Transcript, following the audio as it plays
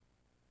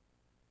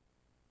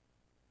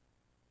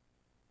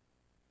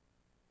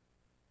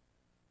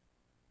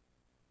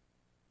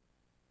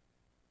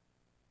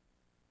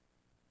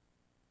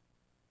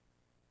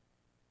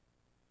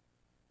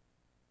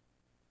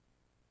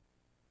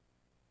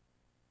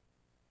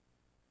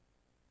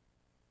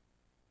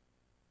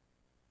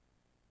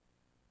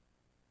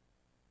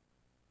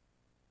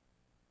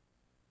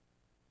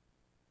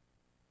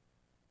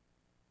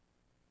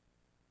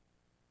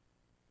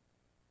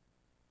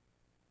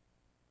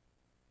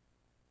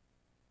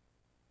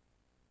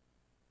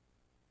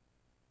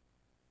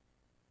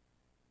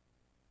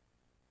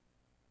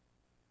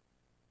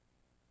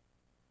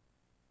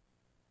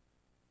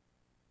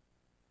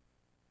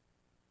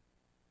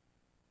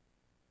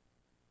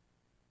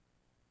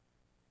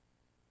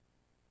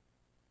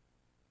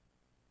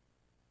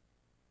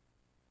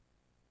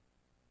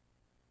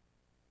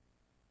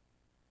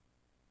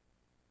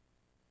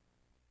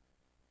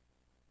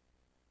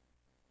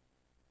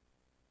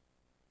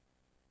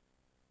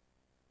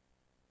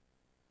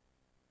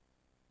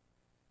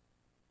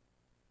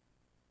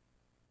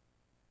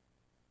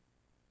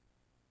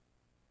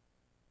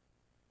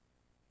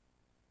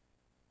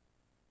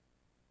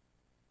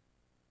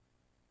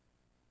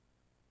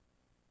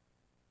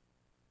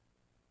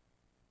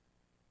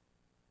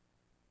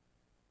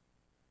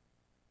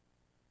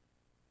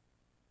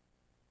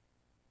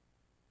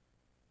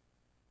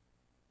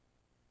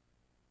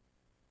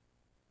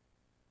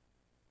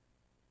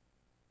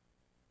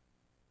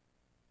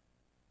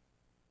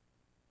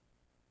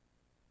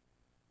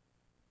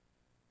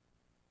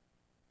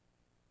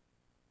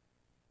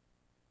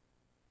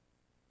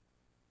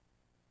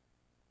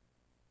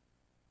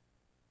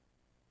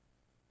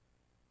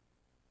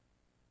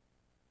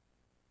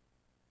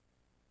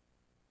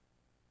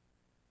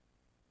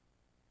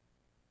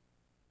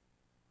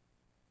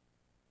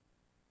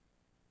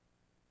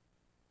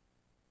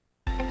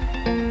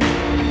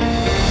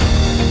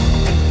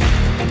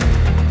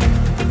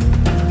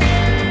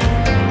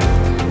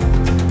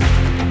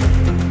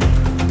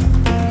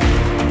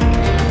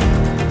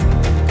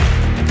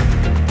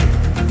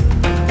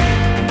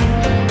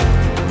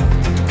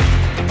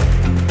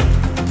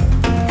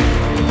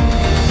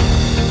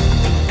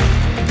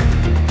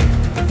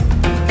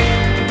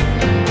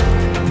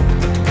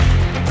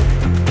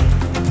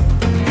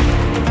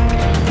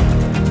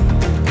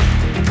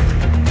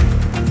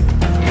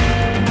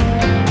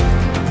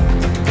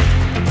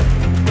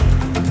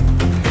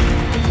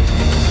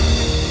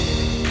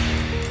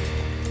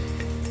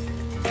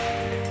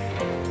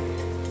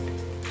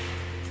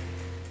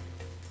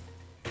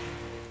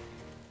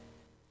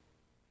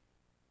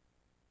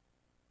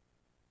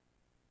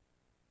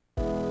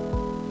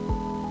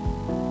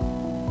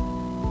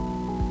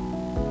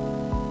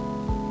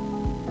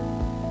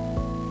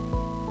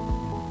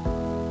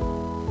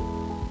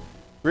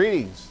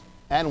Greetings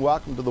and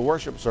welcome to the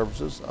worship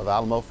services of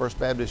Alamo First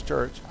Baptist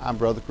Church. I'm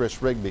Brother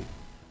Chris Rigby.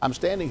 I'm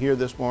standing here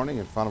this morning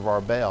in front of our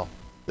bell.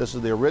 This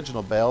is the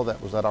original bell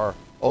that was at our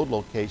old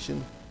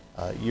location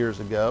years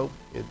ago.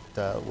 It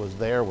was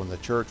there when the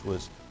church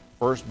was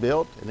first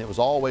built, and it was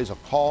always a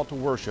call to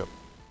worship.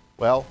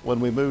 Well,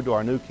 when we moved to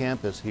our new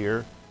campus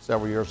here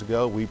several years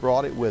ago, we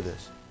brought it with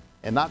us.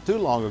 And not too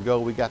long ago,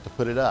 we got to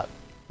put it up.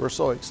 We're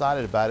so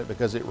excited about it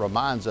because it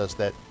reminds us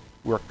that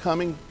we're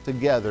coming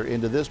together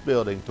into this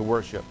building to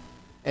worship.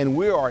 And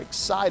we are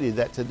excited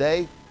that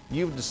today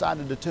you've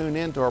decided to tune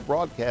in to our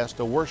broadcast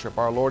to worship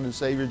our Lord and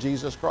Savior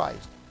Jesus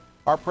Christ.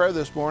 Our prayer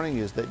this morning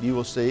is that you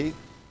will see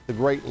the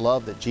great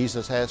love that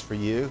Jesus has for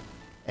you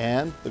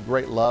and the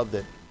great love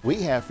that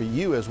we have for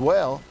you as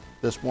well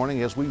this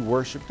morning as we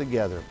worship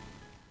together.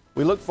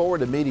 We look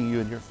forward to meeting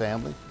you and your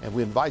family, and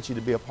we invite you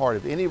to be a part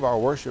of any of our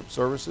worship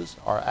services,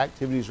 our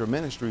activities or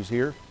ministries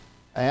here.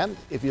 And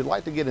if you'd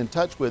like to get in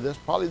touch with us,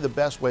 probably the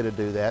best way to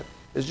do that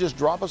is just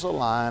drop us a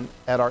line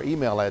at our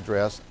email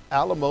address,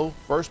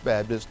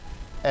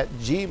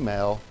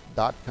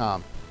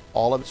 alamofirstbaptist@gmail.com.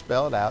 All of it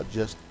spelled out,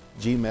 just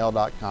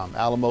gmail.com,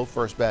 Alamo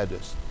First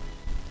Baptist.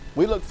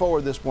 We look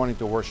forward this morning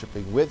to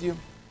worshiping with you.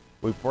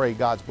 We pray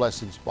God's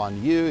blessings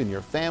upon you and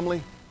your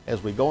family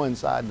as we go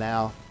inside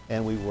now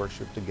and we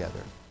worship together.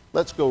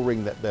 Let's go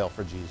ring that bell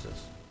for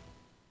Jesus.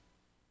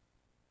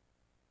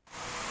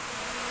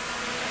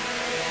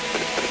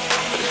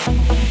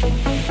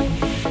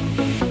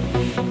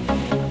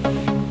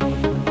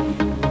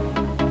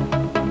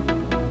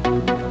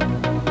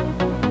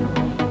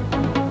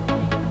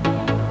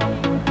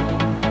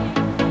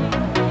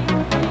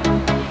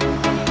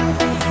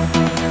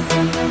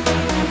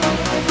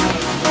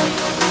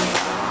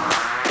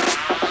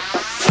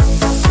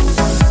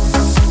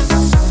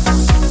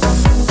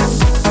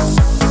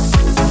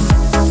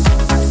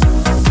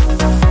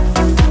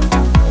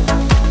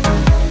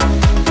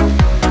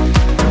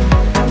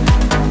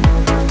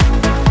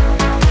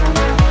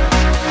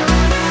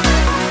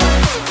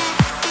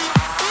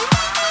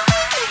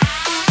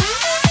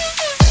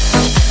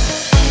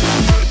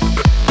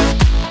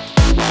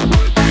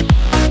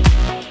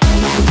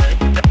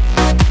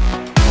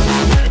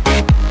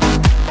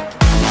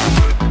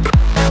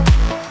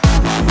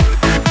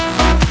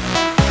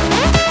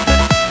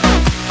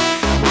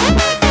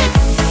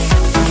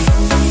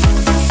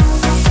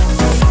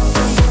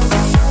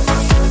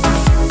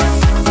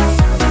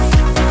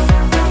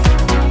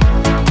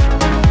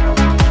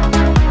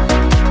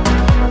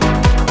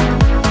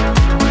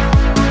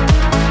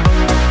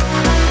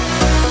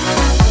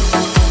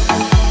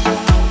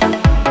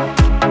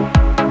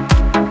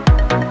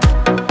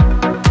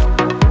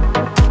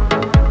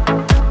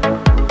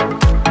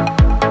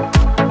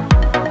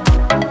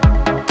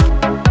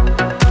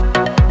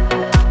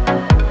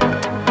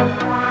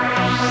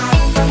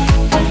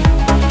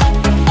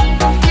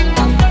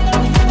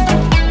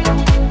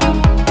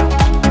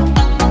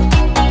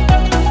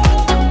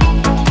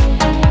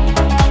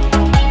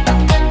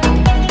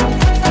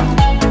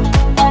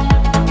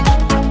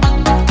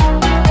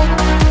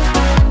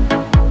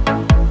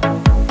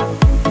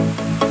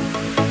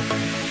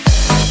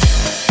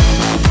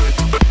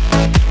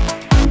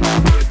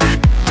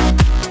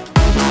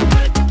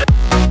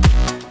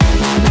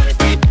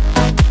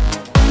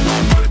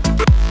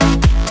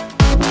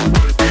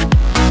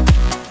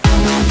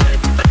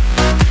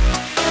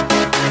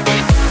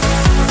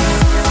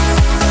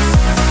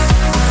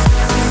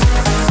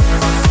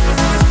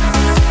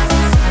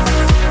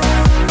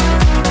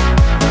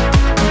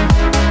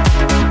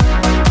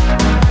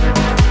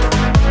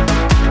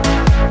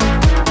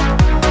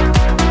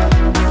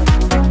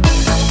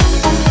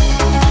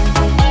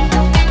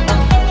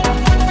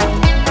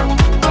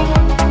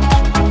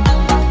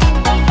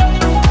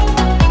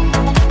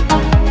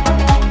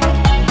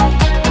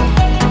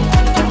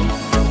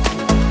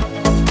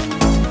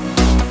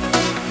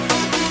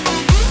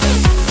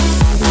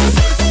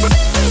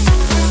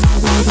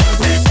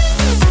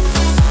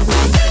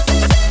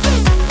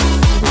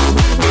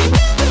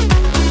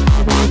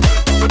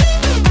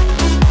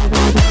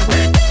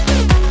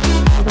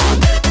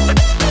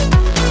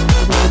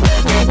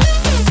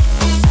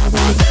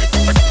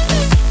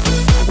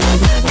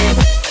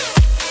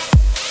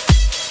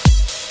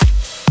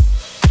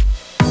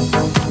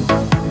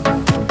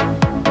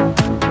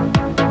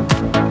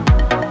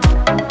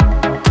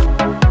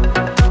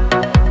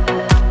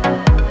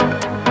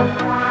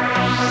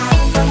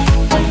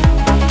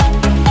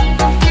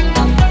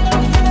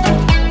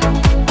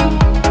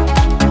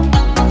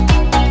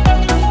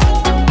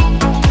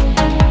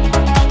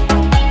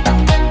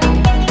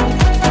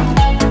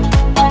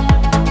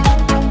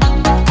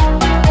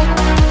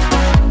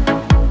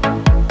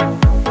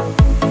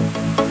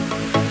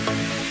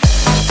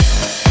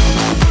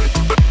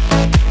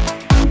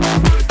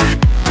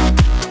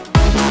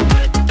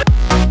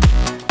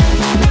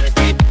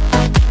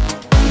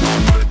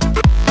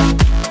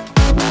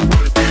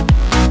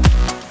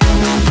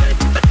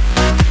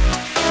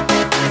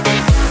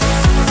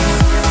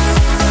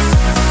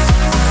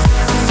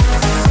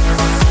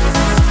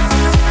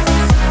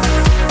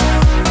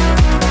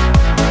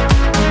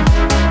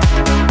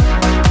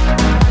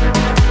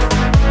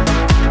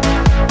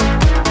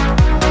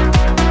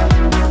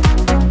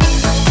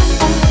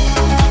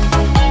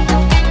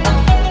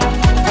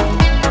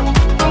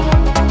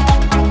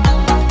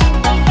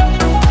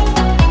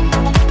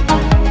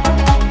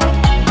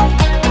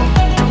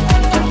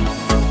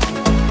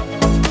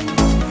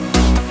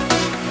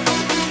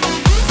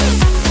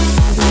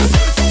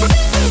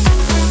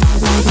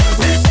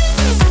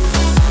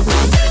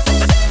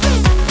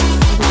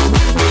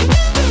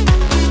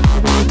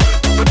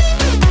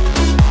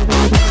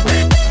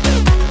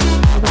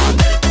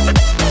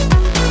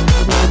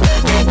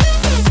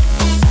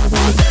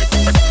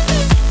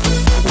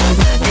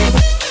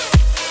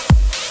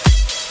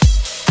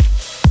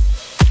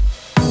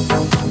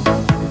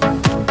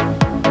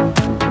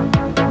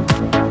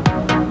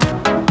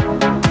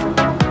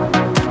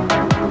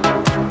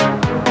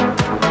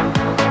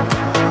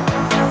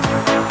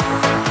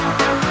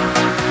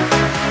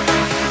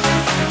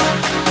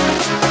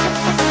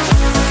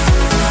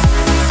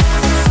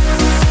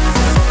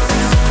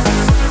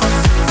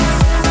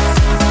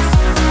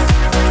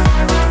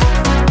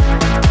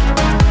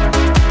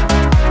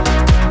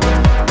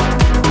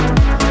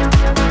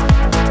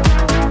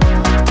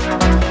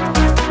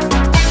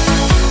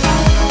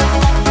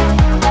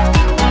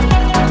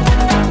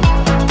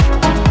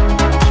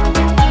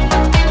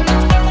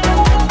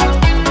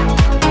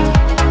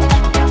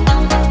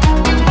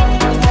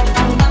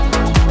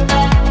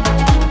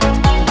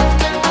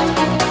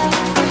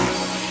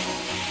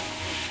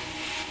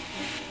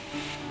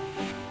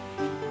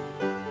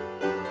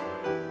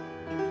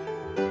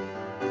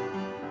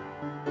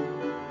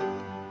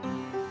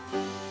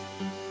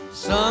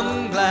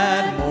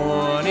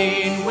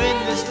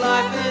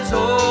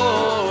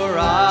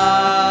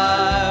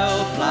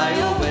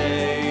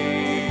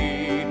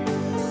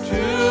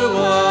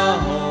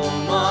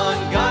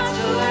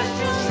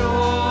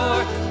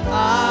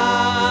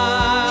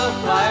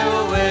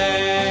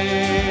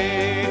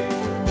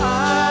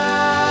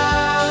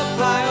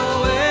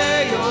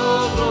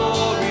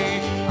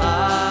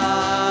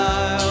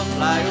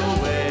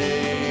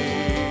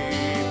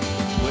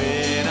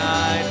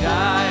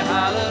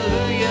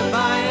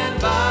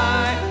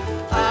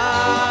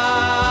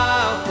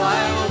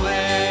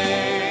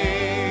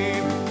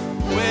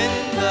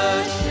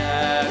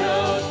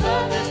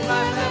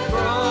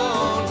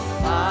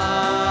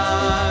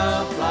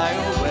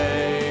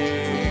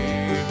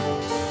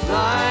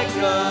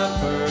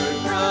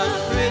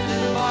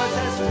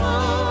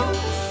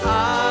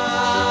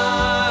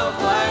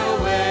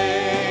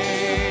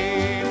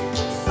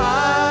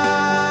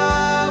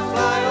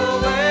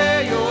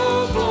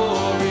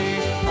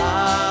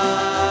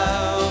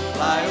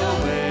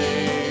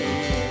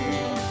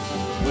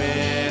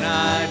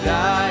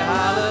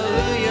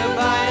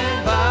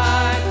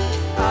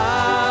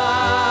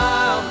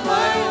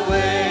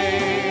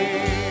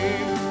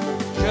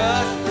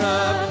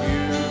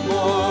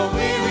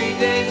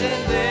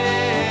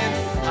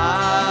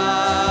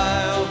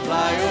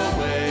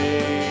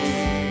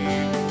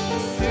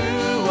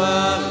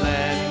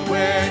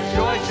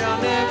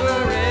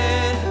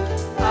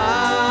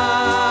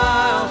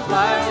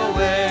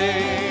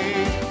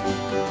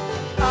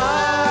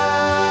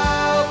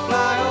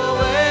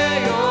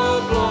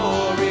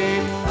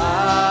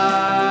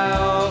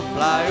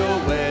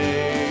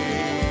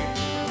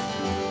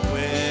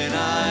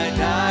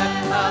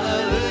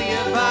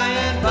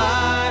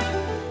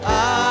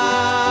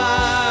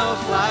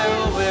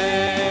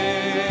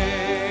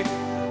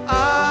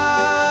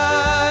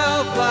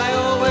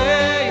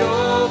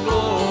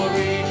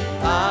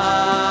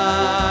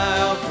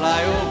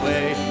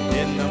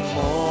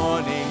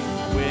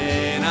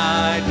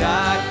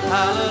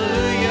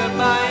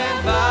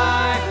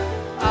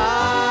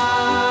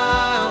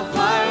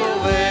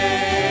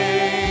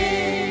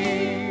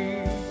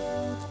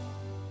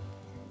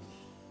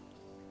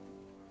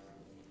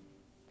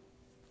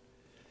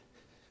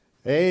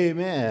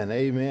 Amen,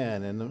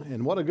 amen.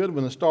 And what a good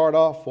one to start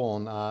off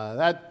on.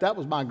 That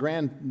was my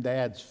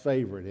granddad's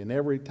favorite. And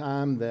every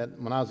time that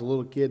when I was a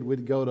little kid,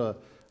 we'd go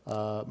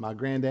to my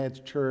granddad's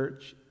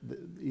church,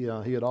 he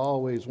had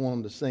always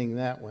wanted to sing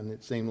that one,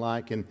 it seemed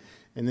like. And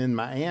then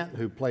my aunt,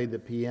 who played the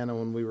piano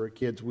when we were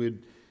kids, we'd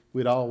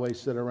always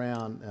sit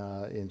around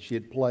and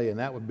she'd play, and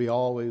that would be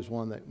always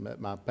one that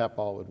my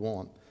papa would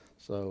want.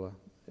 So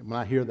when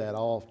I hear that, I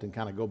often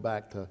kind of go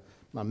back to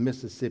my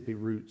Mississippi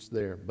roots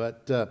there.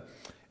 But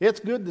it's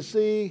good to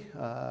see,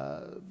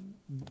 I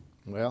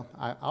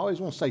always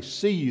want to say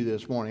see you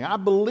this morning. I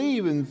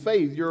believe in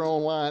faith you're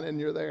online and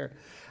you're there.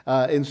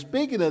 And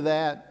speaking of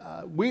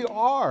that, we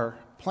are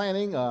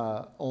planning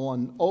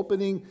on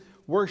opening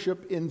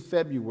worship in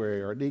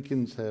February. Our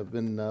deacons have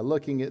been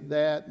looking at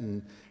that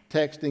and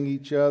texting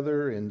each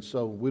other, and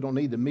so we don't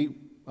need to meet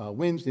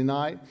Wednesday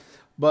night.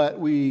 But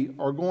we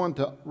are going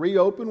to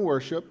reopen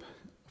worship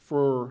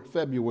for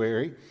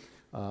February,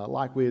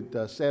 like we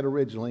had said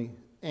originally.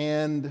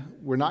 And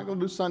we're not going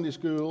to do Sunday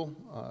school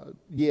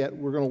yet.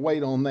 We're going to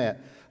wait on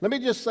that. Let me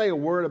just say a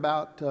word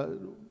about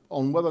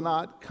on whether or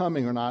not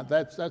coming or not.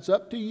 That's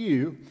up to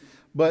you.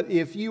 But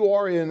if you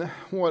are in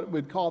what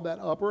we'd call that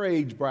upper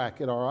age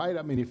bracket, all right?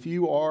 I mean, if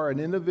you are an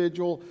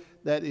individual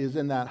that is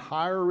in that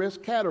higher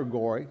risk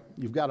category,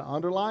 you've got an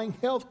underlying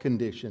health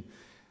condition,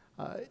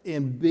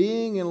 and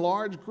being in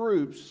large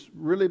groups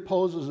really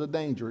poses a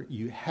danger.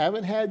 You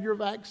haven't had your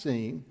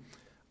vaccine.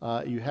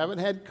 You haven't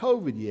had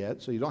COVID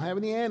yet, so you don't have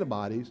any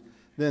antibodies,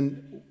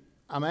 then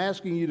I'm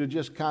asking you to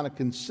just kind of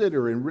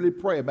consider and really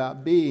pray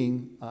about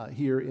being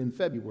here in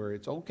February.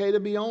 It's okay to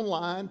be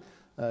online.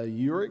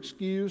 You're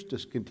excused to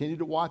continue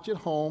to watch at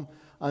home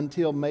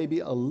until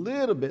maybe a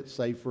little bit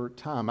safer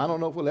time. I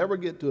don't know if we'll ever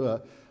get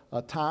to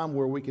a time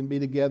where we can be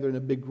together in a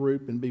big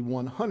group and be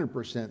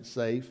 100%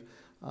 safe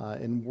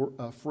and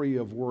free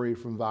of worry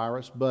from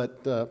virus,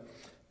 but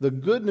the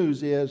good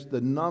news is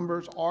the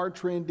numbers are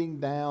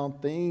trending down.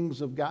 Things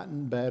have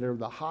gotten better.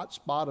 The hot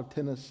spot of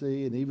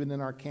Tennessee and even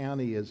in our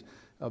county has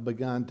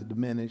begun to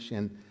diminish.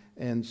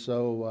 And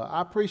so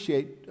I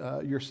appreciate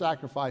your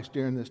sacrifice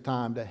during this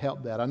time to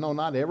help that. I know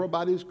not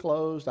everybody's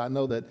closed. I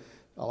know that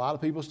a lot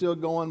of people still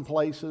going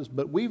places,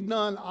 but we've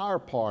done our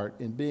part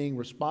in being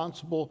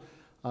responsible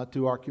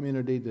to our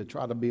community to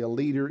try to be a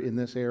leader in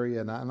this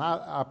area. And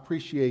I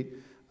appreciate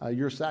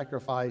your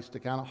sacrifice to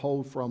kind of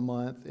hold for a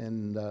month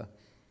and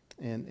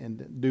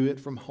do it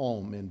from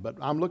home. But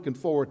I'm looking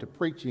forward to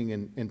preaching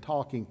and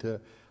talking to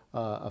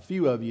a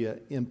few of you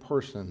in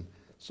person.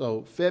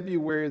 So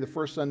February, the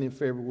first Sunday in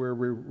February,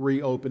 we're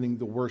reopening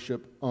the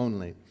worship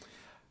only.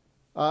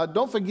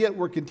 Don't forget,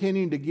 we're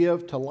continuing to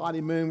give to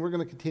Lottie Moon. We're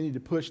going to continue to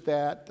push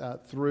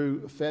that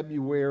through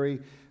February.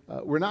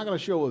 We're not going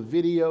to show a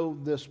video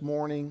this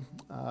morning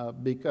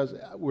because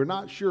we're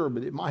not sure,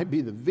 but it might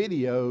be the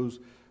videos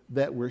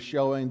that we're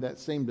showing that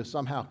seem to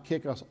somehow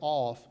kick us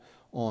off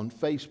on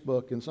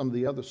Facebook and some of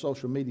the other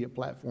social media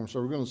platforms. So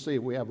we're going to see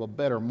if we have a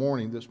better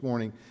morning this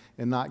morning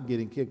and not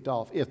getting kicked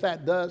off. If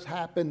that does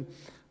happen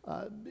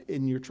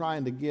and you're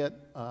trying to get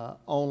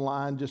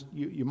online, just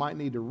you might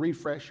need to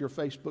refresh your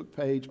Facebook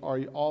page, or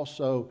you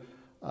also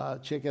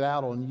check it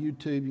out on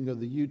YouTube. You can go to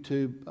the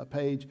YouTube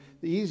page.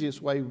 The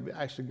easiest way would be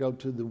actually go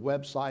to the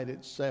website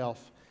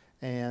itself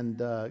and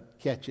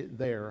catch it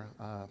there.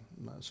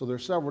 So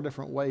there's several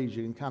different ways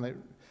you can kind of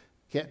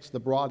catch the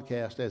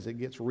broadcast as it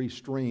gets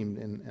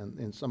restreamed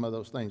in some of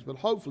those things. But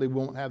hopefully we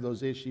won't have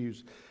those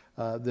issues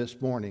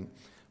this morning.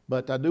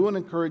 But I do want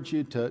to encourage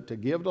you to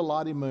give to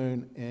Lottie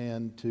Moon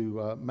and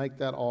to make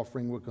that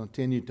offering. We'll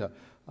continue to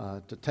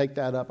take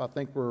that up. I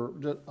think we're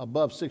just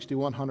above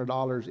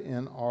 $6,100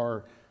 in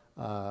our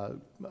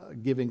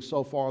giving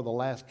so far, the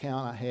last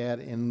count I had,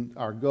 and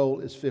our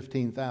goal is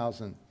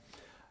 $15,000.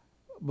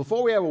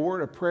 Before we have a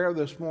word of prayer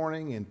this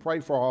morning and pray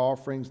for our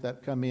offerings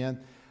that come in,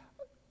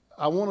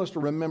 I want us to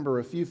remember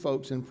a few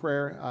folks in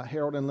prayer.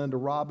 Harold and Linda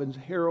Robbins.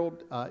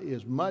 Harold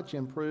is much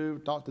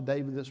improved. Talked to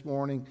David this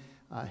morning.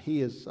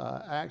 He is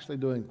actually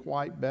doing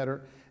quite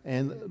better.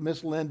 And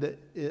Miss Linda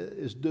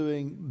is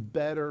doing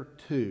better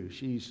too.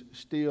 She's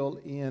still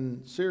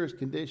in serious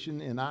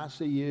condition in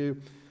ICU.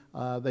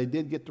 They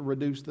did get to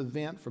reduce the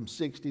vent from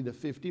 60 to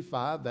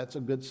 55. That's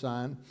a good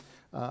sign.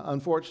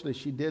 Unfortunately,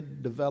 she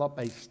did develop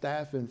a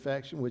staph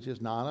infection, which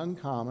is not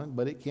uncommon,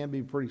 but it can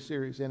be pretty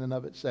serious in and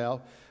of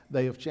itself.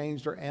 They have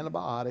changed her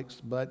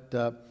antibiotics, but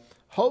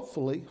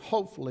hopefully,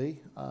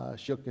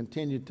 she'll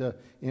continue to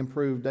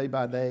improve day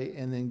by day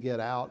and then get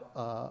out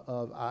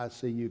of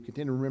ICU.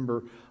 Continue to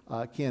remember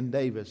Ken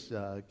Davis.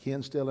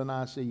 Ken's still in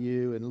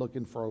ICU and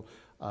looking for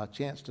a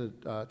chance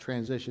to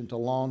transition to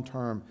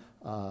long-term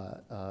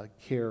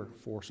care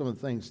for some of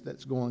the things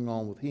that's going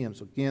on with him.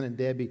 So Ken and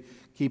Debbie,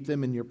 keep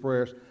them in your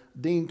prayers.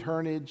 Dean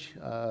Turnage,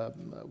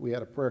 we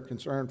had a prayer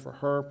concern for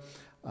her.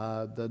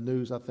 The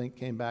news, I think,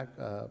 came back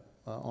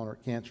on her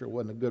cancer. It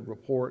wasn't a good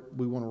report.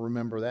 We want to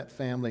remember that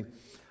family.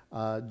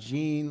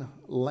 Jean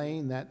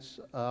Lane, that's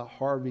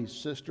Harvey's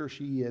sister.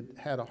 She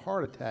had a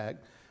heart attack,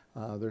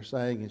 they're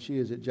saying, and she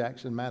is at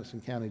Jackson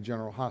Madison County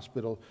General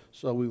Hospital,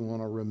 so we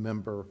want to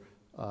remember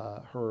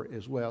her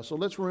as well. So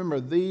let's remember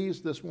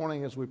these this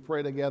morning as we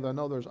pray together. I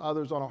know there's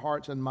others on our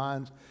hearts and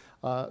minds.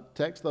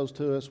 Text those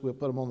to us. We'll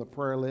put them on the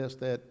prayer list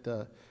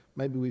that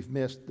maybe we've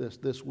missed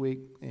this week,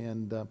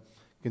 and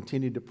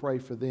continue to pray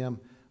for them.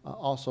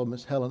 Also,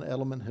 Miss Helen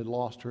Edelman, who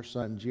lost her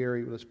son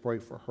Jerry, let's pray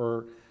for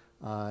her.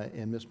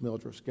 And Miss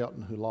Mildred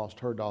Skelton, who lost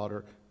her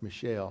daughter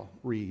Michelle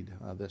Reed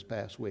this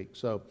past week.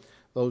 So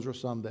those are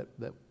some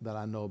that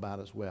I know about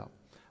as well.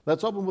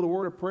 Let's open with a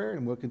word of prayer,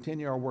 and we'll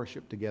continue our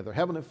worship together.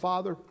 Heavenly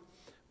Father,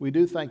 we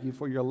do thank you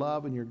for your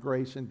love and your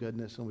grace and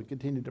goodness, and we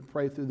continue to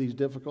pray through these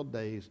difficult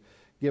days.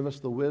 Give us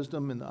the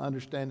wisdom and the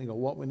understanding of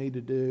what we need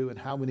to do and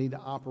how we need to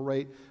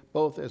operate,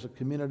 both as a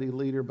community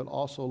leader, but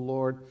also,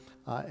 Lord,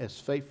 as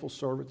faithful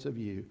servants of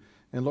you.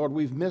 And Lord,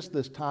 we've missed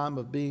this time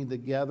of being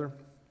together,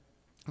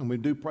 and we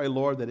do pray,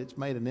 Lord, that it's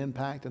made an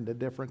impact and a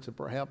difference, and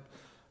perhaps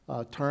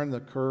turn the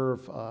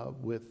curve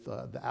with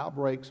the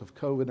outbreaks of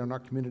COVID in our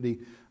community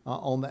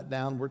on that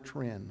downward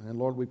trend. And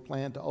Lord, we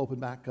plan to open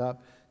back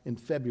up in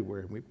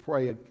February. We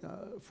pray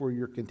for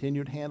your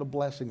continued hand of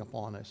blessing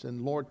upon us.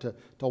 And Lord, to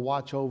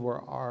watch over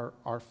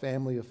our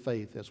family of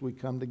faith as we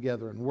come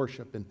together and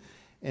worship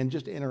and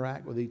just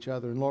interact with each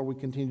other. And Lord, we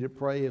continue to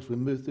pray as we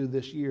move through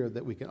this year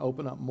that we can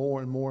open up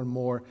more and more and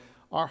more.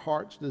 Our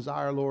heart's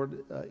desire,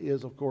 Lord,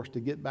 is, of course, to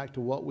get back to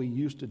what we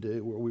used to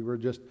do, where we were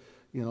just,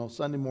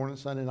 Sunday morning,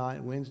 Sunday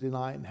night, Wednesday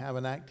night, and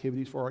having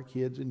activities for our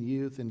kids and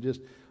youth, and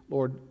just,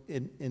 Lord,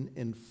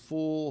 in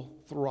full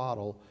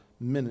throttle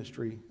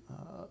ministry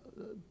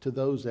to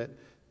those that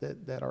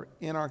are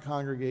in our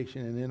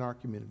congregation and in our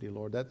community,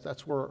 Lord.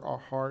 That's where our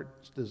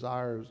heart's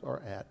desires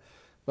are at.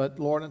 But,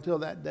 Lord, until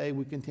that day,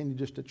 we continue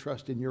just to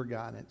trust in your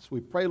guidance. We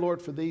pray, Lord,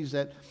 for these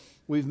that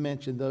we've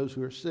mentioned, those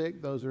who are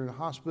sick, those who are in the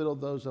hospital,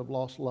 those who have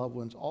lost loved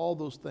ones, all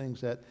those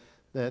things that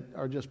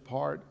are just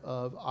part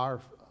of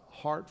our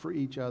heart for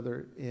each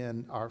other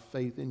and our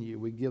faith in you.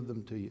 We give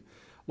them to you.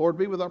 Lord,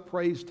 be with our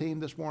praise team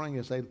this morning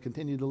as they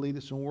continue to lead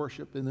us in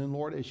worship. And then,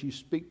 Lord, as you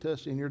speak to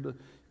us in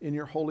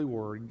your holy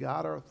word,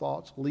 guide our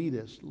thoughts, lead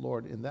us,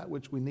 Lord, in that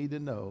which we need to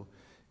know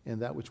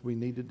and that which we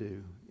need to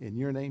do. In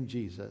your name,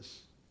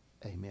 Jesus,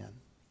 amen.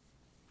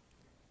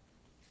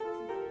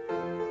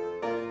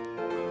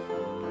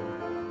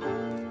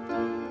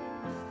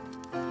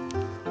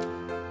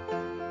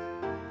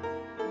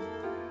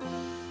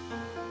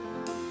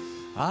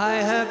 I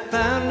have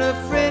found a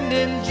friend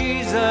in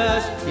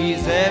Jesus,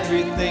 he's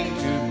everything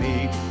to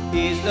me.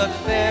 He's the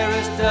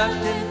fairest of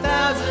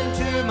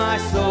 10,000 to my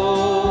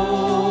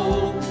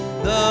soul.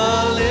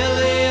 The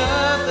lily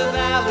of the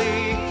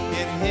valley,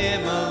 in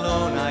him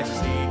alone I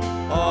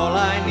see all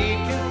I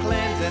need to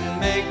cleanse and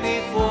make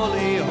me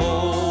fully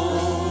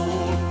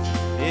whole.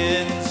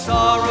 In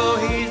sorrow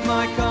he's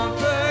my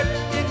comfort,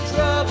 in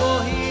trouble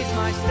he's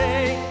my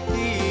stay.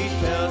 He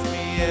tells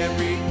me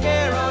every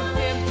care on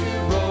him to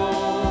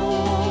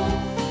roll.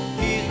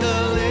 He's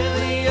the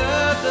lily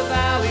of the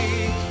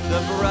valley,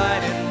 the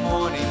bright and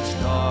morning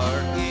star.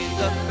 He's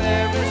the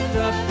fairest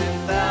of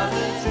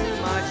 10,000 to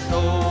my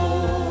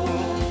soul.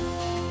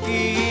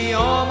 He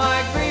all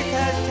my grief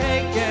has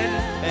taken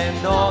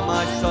and all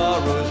my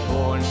sorrows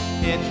borne.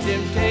 In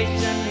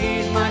temptation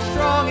he's my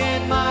strong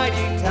and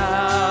mighty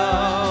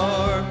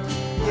tower.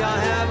 I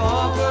have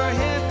all for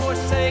him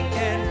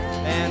forsaken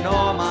and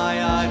all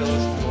my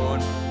idols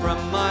torn from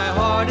my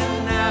heart,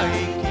 and now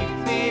he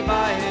keeps me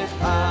by his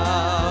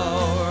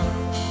power.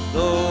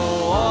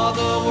 Though all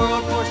the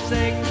world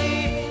forsake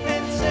me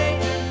and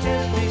Satan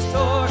tempt me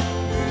sore,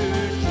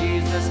 through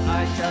Jesus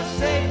I shall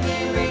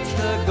safely reach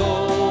the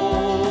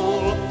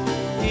goal.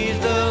 He's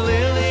the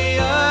lily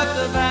of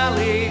the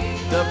valley,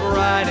 the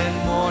bright and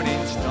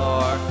morning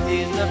star.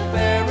 He's the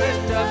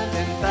fairest of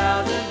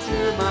 10,000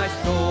 to my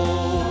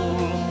soul.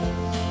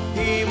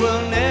 He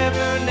will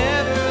never,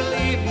 never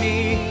leave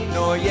me,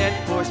 nor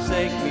yet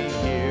forsake me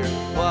here,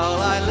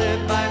 while I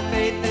live by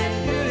faith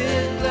and do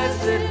his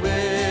blessed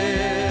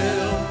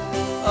will.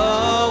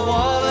 A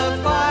wall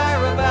of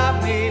fire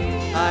about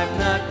me, I've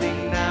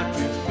nothing now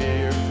to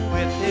fear.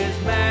 With his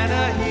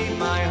manna he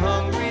my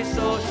hungry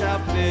soul shall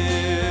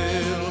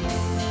fill.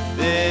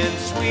 Then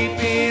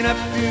sweeping up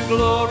to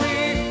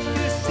glory,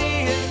 to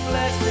see his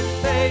blessed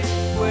face,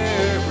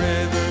 where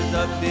rivers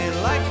of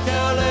delight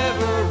shall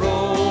ever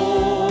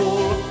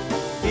roll.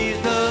 He's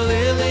the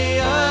lily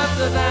of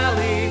the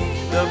valley,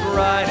 the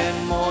bright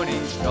and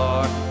morning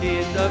star.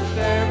 He's the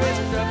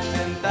fairest of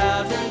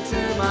 10,000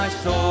 to my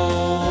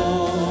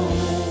soul.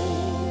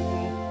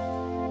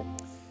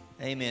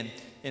 Amen.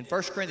 In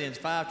 1 Corinthians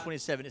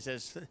 5:27 it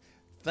says,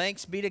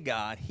 "Thanks be to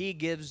God, he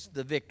gives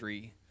the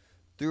victory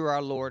through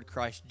our Lord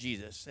Christ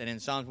Jesus." And in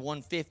Psalms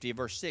 150,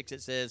 verse 6,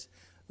 it says,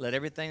 "Let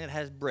everything that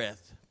has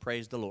breath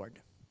praise the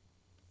Lord."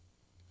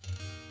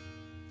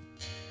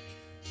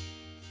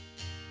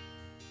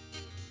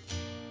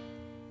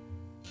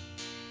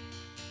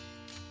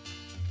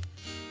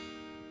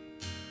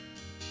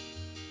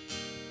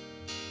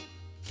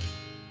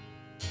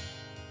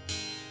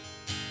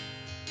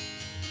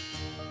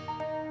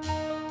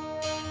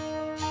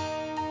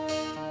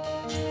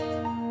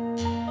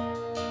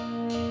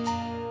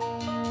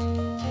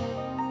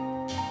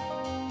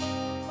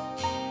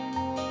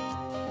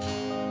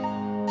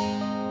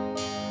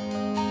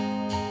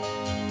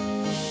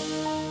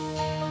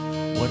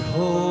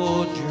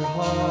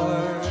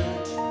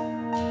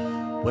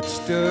 what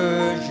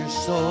stirs your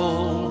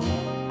soul,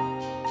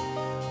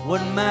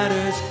 what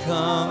matters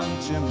come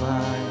to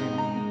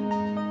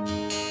mind.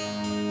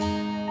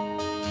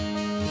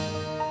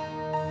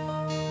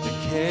 The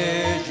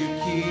cares you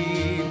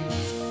keep,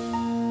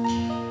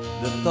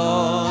 the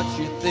thoughts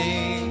you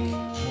think,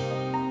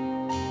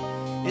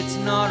 it's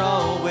not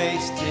all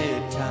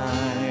wasted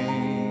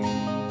time.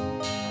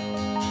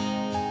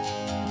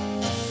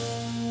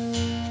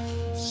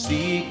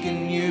 Seek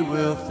and you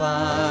will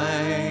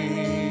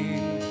find.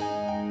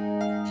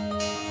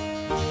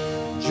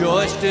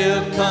 Joy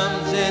still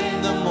comes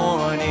in the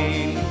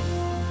morning.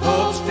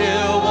 Hope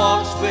still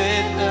walks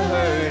with the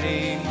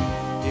hurting.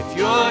 If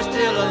you're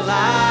still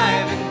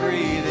alive and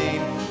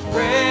breathing,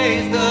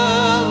 praise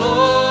the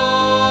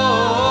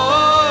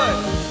Lord.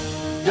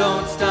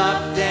 Don't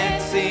stop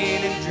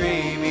dancing and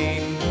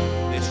dreaming.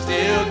 There's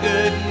still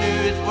good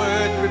news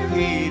worth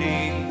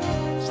repeating.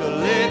 So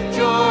lift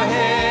your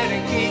head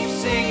and keep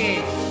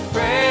singing.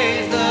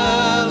 Praise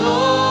the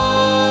Lord.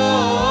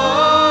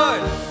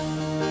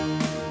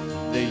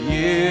 The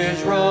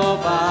years roll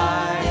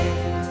by.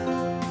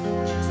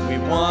 We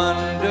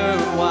wonder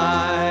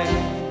why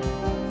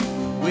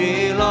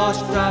we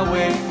lost our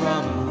way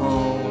from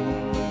home.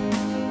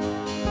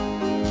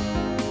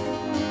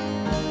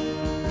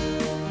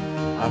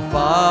 Our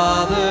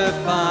Father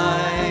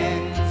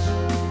finds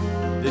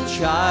the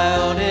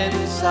child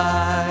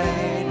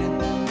inside.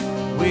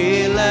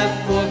 We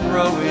left for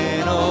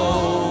growing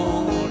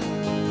old.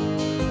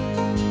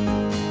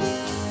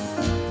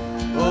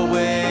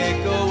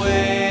 Awake,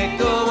 awake,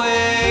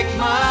 awake,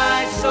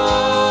 my soul.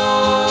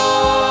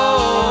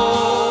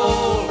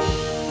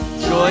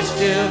 Joy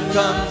still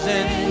comes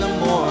in the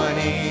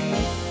morning.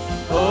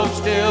 Hope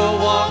still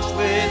walks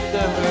with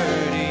the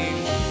hurting.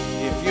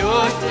 If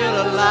you're still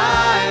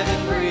alive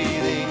and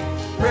breathing,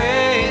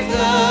 praise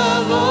the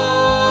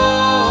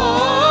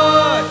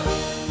Lord.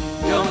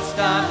 Don't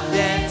stop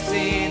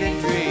dancing and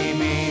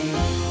dreaming.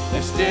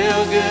 There's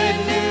still good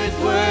news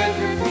worth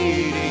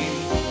repeating.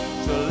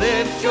 So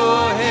lift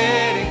your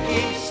head and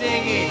keep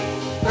singing.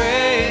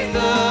 Praise the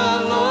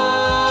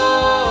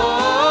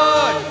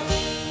Lord.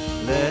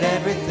 Let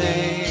everything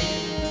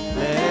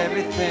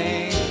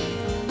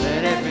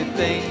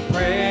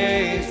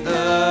praise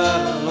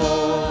the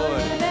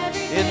Lord.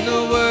 In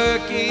the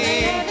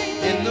working,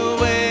 in the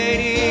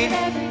waiting,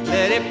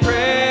 let it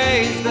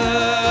praise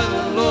the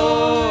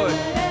Lord.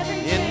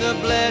 In the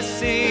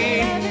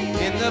blessing,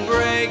 in the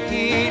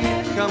breaking,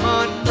 come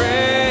on,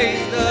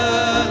 praise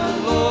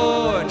the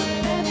Lord.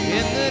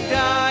 In the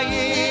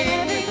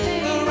dying,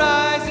 the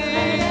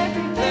rising,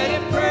 let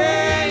it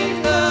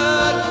praise the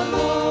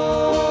Lord.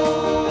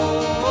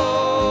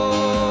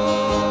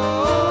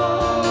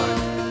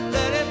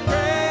 Let it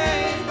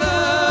praise the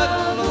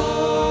Lord.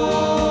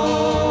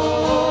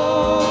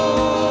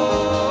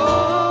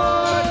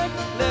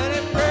 Let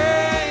it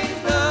praise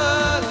the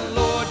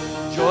Lord.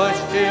 Joy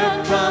still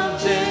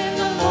comes in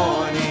the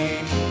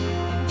morning.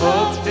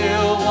 Hope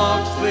still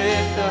walks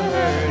with the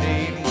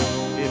hurting.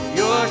 If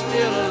you're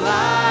still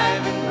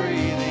alive and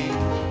breathing,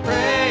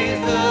 praise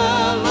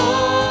the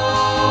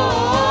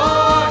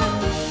Lord.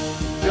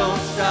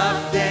 Don't stop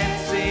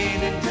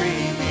dancing and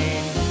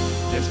dreaming.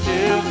 There's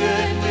still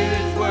good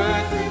news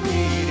worth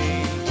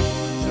repeating.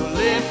 So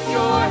lift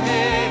your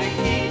head and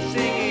keep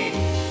singing.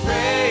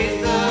 Praise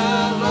the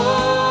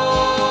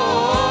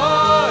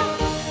Lord.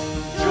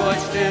 Joy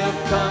still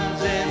comes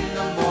in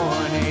the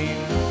morning.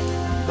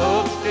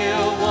 Hope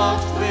still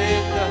walks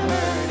with the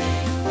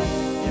hurting.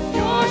 If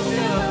you're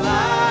still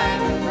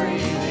alive and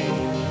breathing,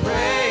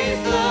 praise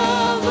the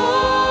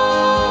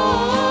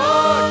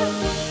Lord.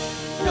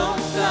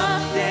 Don't stop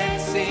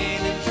dancing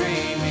and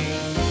dreaming.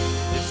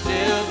 There's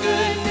still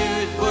good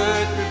news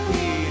worth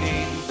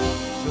repeating.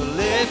 So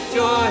lift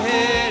your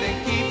head and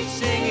keep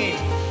singing.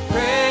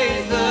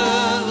 Praise the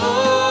Lord.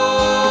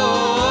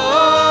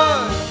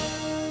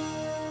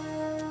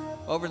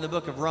 Over in the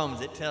book of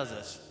Romans, it tells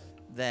us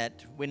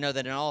that we know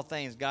that in all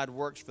things God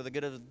works for the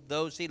good of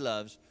those he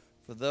loves,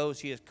 for those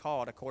he has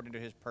called according to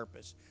his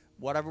purpose.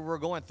 Whatever we're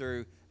going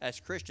through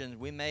as Christians,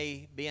 we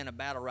may be in a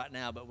battle right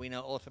now, but we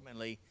know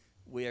ultimately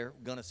we're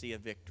going to see a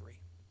victory.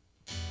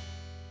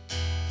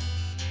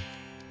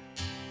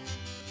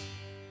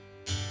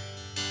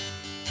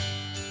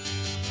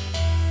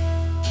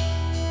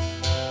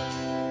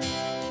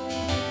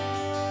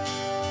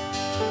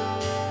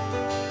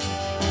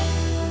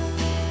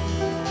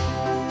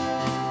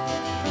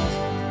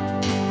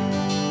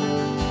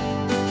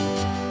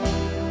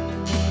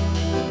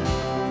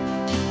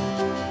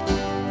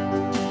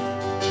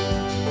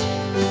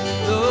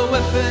 The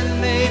weapon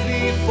may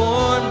be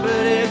formed,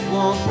 but it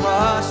won't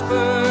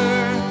prosper.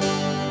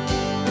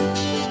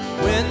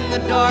 When the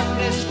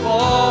darkness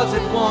falls,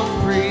 it won't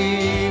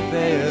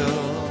prevail.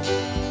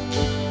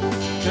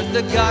 'Cause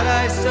the God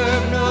I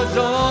serve knows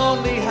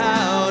only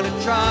how to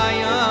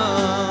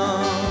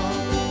triumph.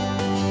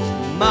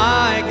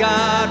 My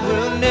God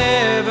will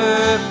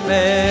never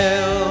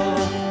fail.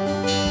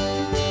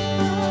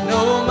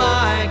 No,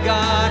 my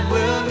God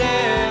will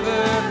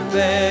never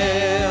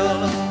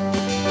fail.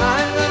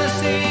 I'm gonna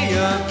see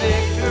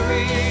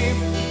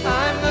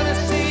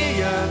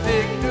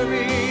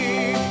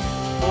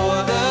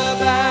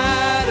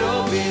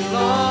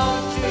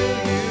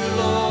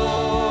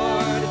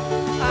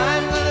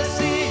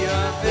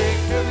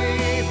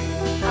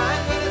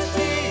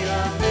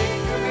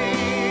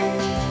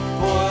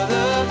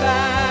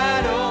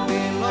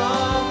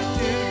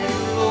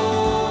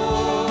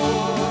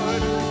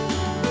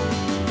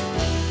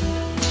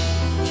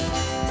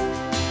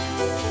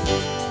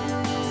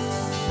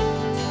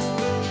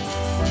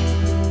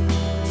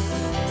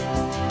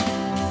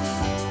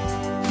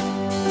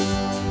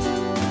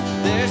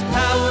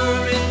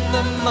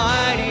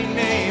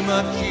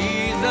of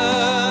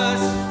Jesus.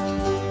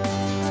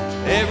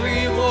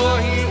 Every war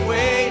he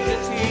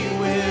wages, he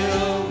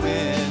will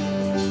win.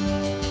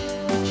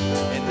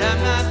 And I'm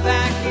not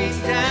backing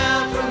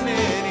down from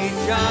any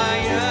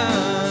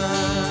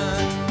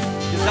giant,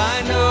 'cause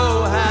I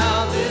know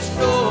how this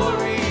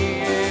story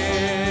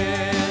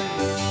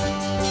ends.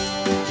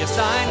 Yes,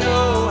 I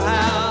know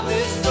how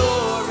this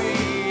story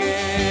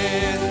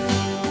ends.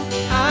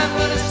 I'm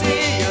gonna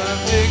see a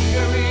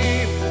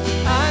victory.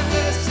 I'm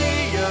gonna see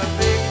a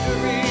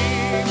victory.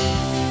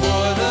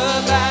 For the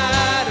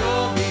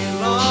battle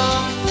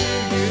belongs to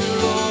you,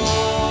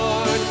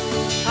 Lord.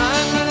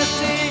 I'm gonna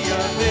see a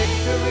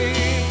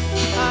victory.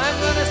 I'm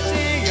gonna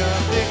see a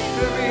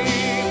victory.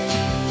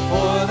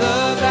 For the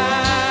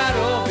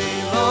battle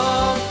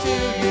belongs to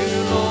you,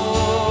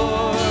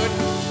 Lord.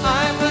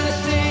 I'm gonna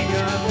see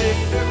a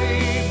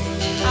victory.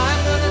 I'm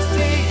gonna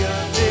see a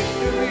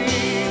victory.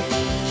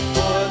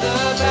 For the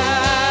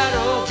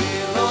battle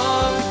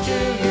belongs to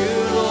you,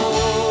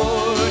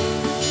 Lord.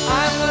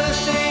 I'm gonna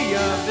see a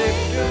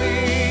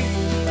victory.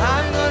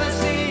 I'm gonna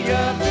see a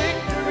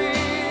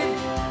victory.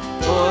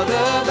 For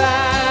the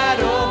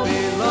battle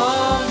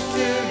belongs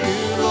to you,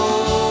 Lord.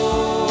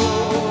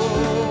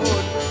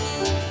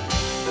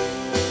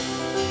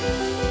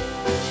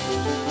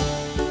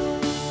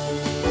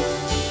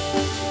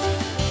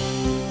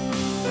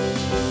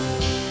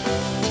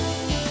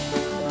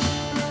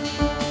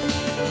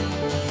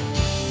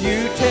 You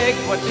take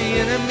what the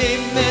enemy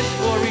meant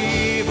for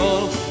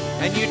evil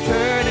and you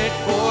turn it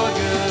for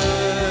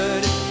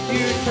good.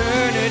 You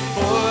turn it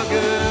for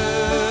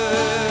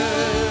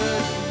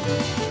good.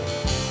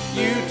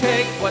 You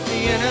take what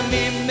the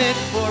enemy meant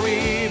for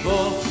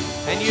evil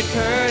and you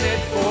turn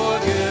it for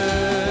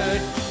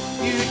good.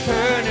 You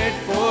turn it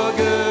for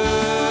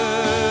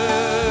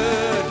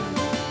good.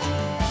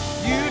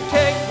 You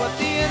take what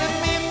the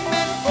enemy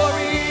meant for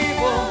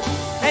evil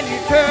and you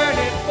turn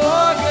it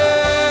for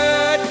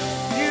good.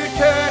 You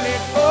turn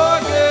it for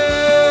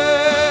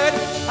good.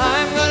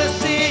 I'm gonna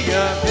see a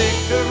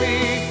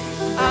victory.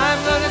 I'm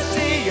gonna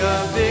see a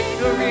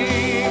victory.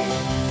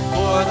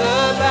 For the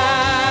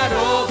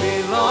battle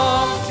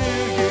belongs to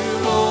you,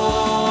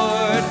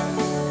 Lord.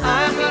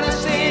 I'm gonna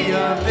see a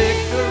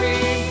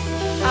victory.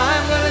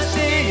 I'm gonna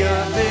see a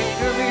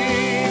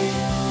victory.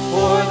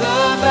 For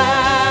the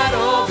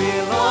battle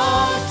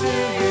belongs to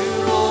you,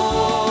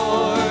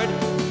 Lord.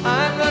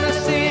 I'm gonna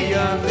see a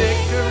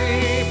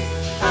victory.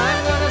 I'm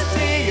gonna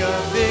see a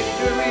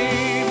victory.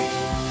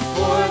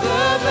 For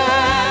the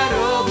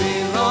battle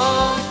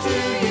belongs to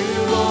you,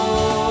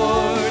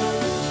 Lord.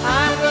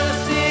 I'm gonna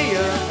see a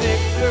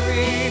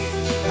victory.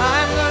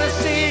 I'm gonna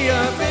see a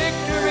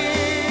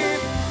victory.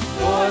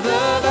 For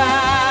the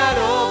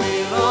battle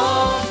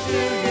belongs to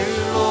you,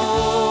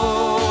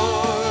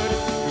 Lord.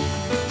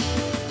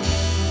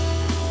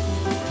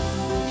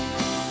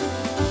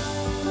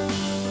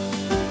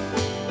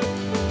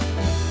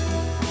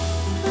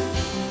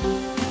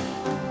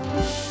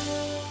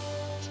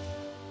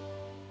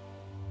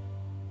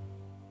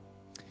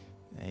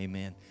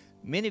 Amen.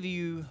 Many of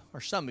you, or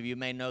some of you,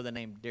 may know the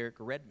name Derek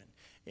Redmond.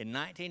 In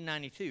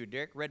 1992,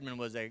 Derek Redmond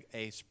was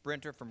a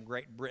sprinter from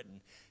Great Britain.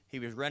 He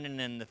was running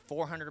in the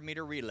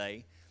 400-meter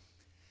relay.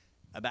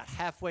 About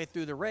halfway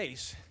through the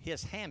race,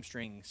 his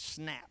hamstring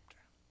snapped,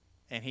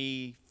 and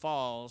he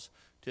falls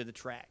to the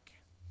track.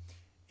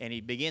 And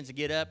he begins to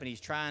get up, and he's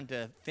trying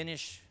to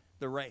finish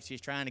the race.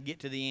 He's trying to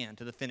get to the end,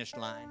 to the finish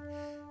line.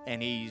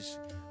 And he's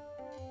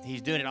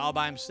doing it all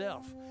by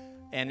himself.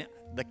 And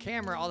the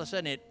camera, all of a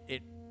sudden, it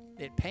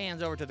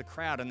pans over to the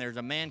crowd, and there's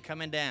a man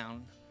coming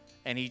down,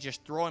 and he's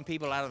just throwing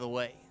people out of the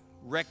way,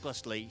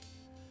 recklessly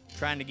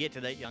trying to get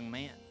to that young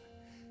man.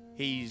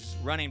 He's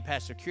running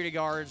past security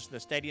guards, the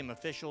stadium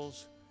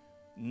officials.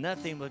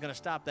 Nothing was going to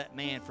stop that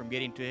man from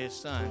getting to his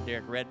son,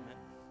 Derek Redmond,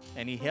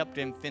 and he helped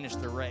him finish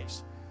the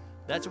race.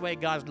 That's the way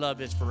God's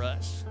love is for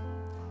us.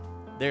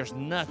 There's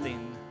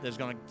nothing that's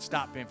going to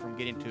stop him from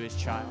getting to his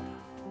child.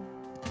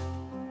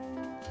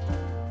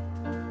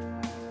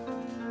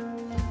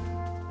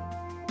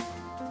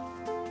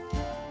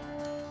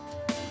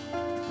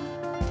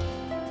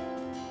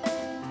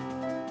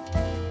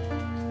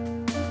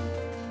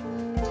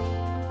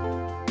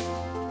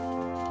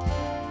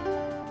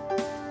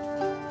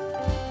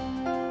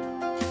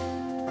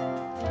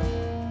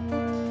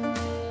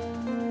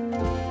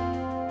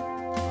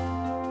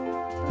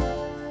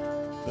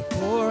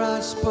 Before I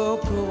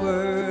spoke a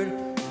word,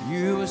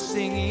 you were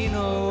singing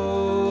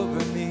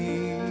over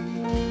me.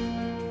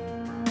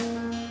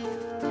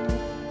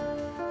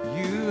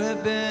 You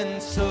have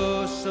been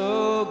so,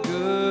 so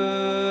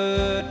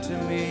good to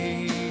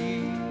me.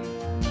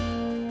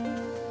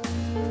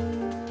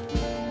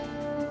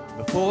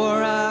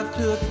 Before I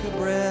took a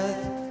breath,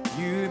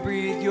 you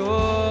breathed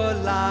your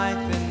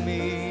life in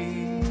me.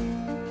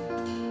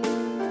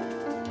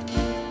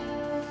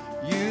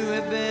 You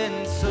have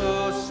been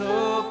so,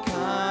 so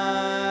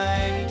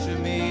kind to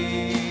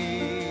me.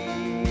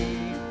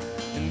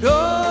 And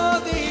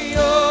oh, the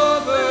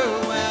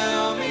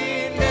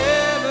overwhelming,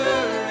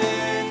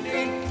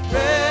 never-ending,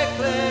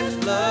 reckless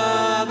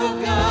love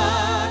of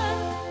God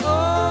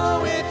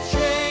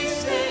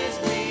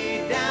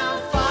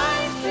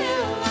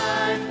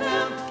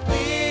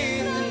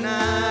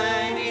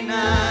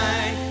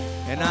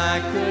and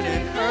I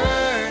couldn't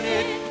earn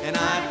it, and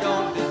I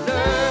don't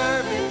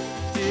deserve it.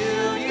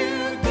 Still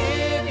you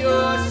give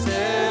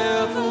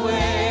yourself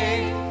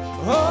away.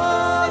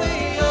 Oh,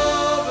 the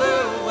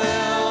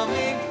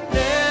overwhelming,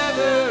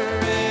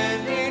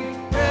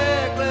 never-ending,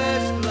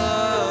 reckless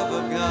love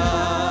of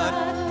God.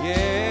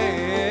 Yeah.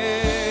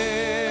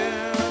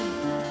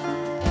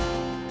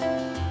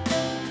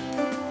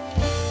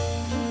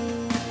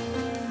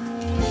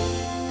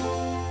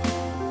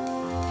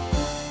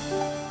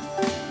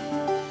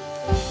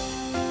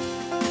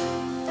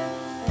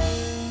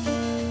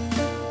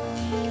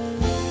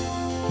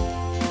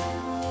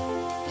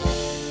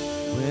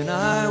 When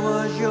I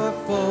was your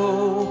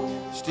foe,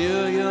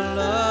 still your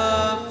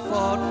love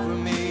fought for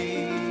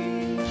me.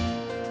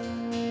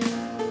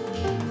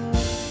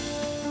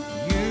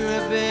 You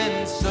have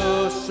been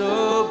so,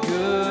 so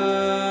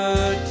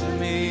good to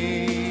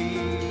me.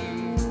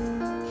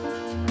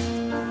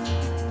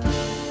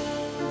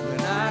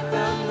 When I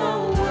felt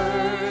no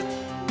worth,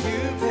 you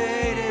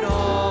paid it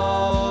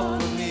all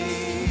for me.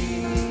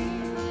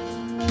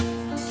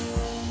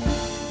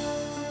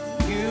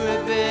 You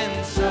have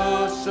been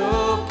so,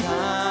 so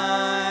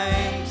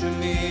kind to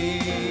me.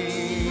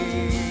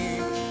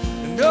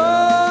 And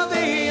oh,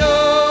 the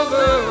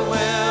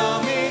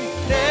overwhelming,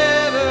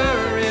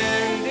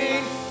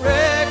 never-ending,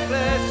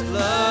 reckless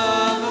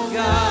love of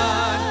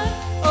God.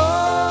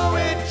 Oh,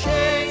 it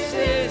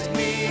chases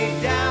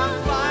me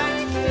down,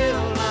 finds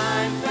till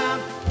I'm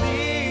found,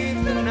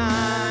 leaves the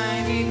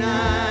 99.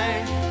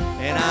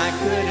 And I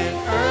couldn't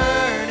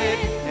earn it,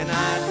 and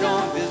I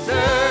don't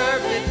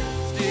deserve it.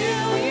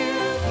 Still you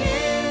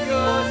give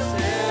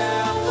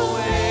yourself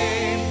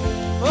away.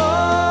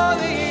 Oh,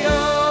 the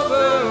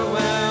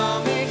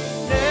overwhelming,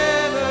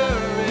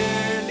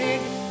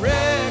 never-ending,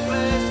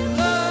 reckless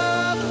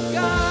love of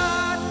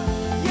God.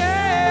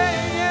 Yeah,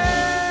 yeah.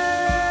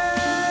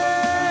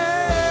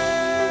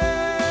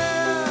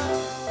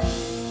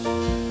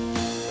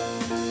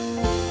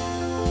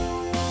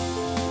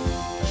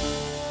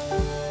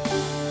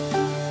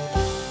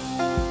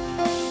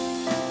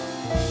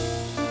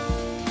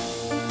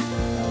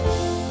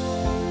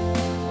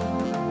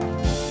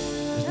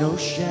 There's no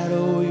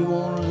shadow you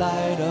won't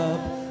light up,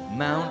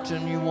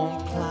 mountain you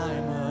won't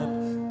climb up,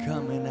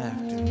 coming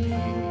after me.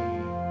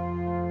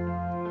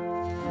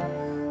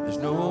 There's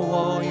no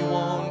wall you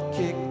won't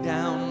kick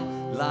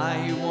down,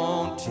 lie you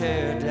won't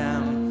tear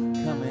down,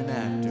 coming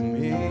after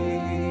me.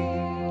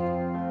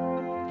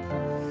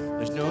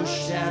 There's no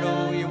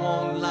shadow you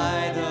won't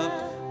light up,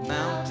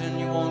 mountain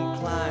you won't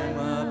climb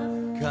up,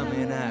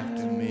 coming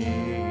after me.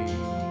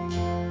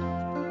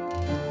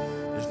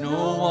 There's no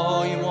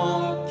wall you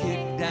won't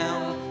kick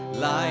down,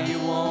 lie you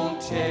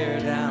won't tear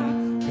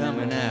down,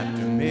 coming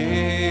after me.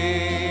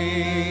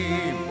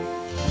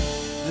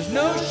 There's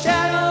no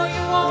shadow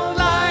you won't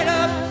light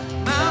up,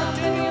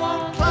 mountain you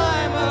won't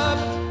climb up,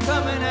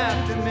 coming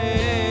after me.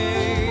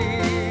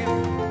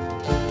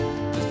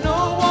 There's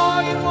no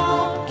wall you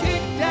won't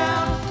kick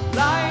down,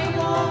 lie you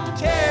won't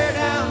tear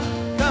down,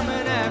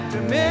 coming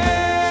after me.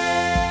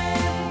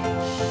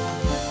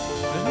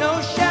 There's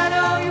no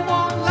shadow you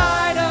won't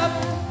light up,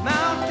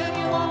 mountain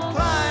you won't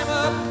climb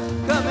up,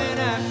 coming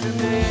after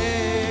me.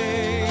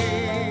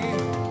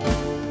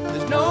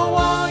 There's no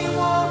wall you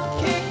won't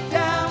kick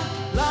down,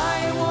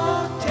 lie you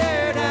won't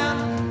tear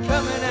down,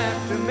 coming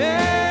after me.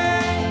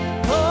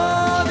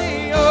 Oh,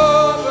 the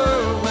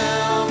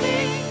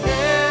overwhelming,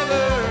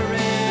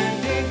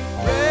 never-ending,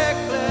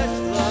 reckless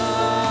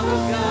love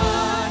of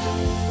God.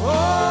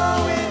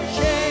 Oh, it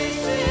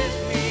chases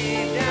me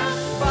down,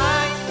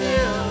 fights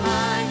till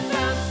I'm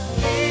found,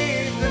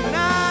 leaves the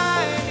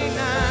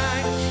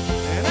 99.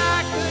 And I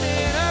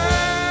couldn't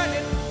earn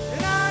it,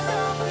 and I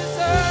don't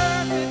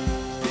deserve it.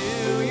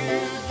 Still you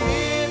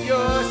give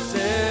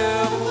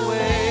yourself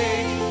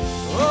away.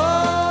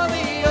 Oh,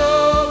 the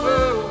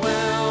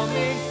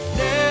overwhelming,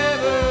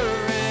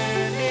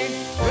 never-ending,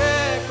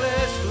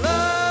 reckless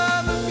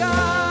love of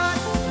God.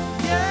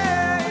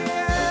 Yeah,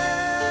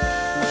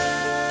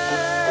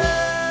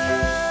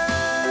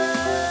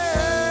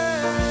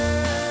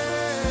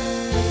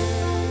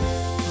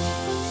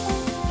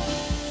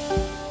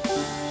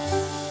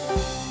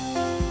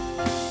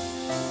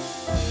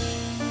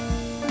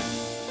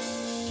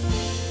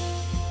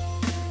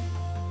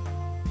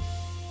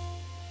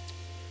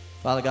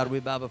 Father God, we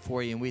bow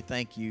before you and we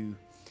thank you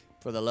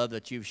for the love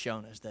that you've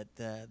shown us, that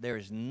there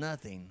is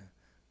nothing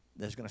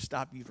that's going to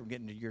stop you from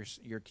getting to your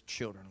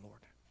children, Lord.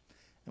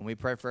 And we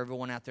pray for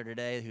everyone out there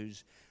today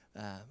who's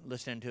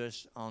listening to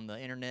us on the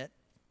internet.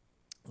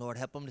 Lord,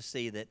 help them to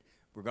see that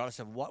regardless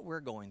of what we're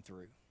going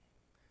through,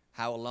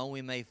 how alone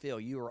we may feel,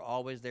 you are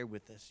always there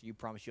with us. You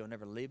promise you'll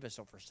never leave us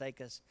or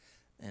forsake us,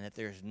 and that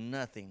there's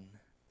nothing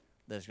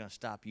that's going to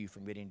stop you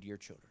from getting to your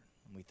children.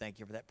 And we thank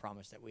you for that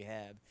promise that we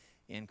have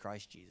in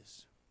Christ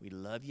Jesus. We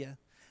love you,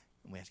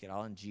 and we ask it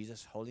all in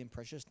Jesus' holy and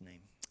precious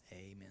name.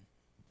 Amen.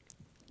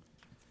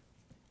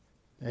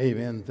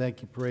 Amen.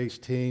 Thank you, praise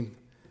team.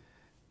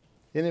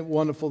 Isn't it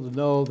wonderful to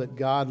know that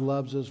God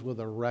loves us with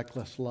a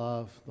reckless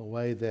love, the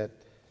way that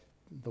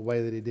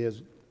He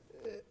does?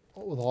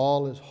 with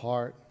all his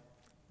heart.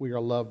 We are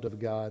loved of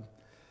God.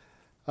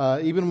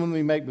 Even when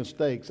we make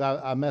mistakes,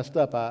 I messed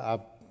up. I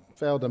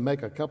failed to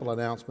make a couple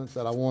announcements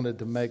that I wanted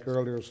to make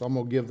earlier, so I'm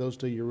going to give those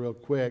to you real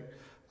quick.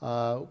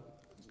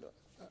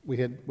 We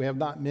have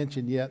not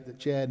mentioned yet that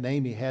Chad and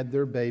Amy had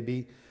their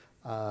baby,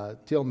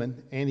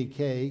 Tillman, Annie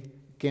Kay.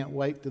 Can't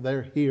wait till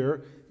they're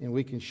here and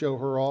we can show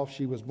her off.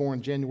 She was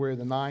born January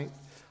the 9th,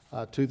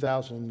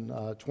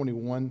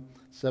 2021,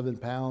 7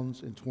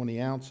 pounds and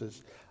 20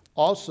 ounces.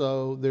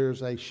 Also,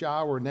 there's a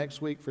shower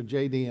next week for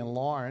JD and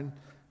Lauren.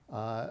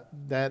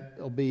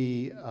 That'll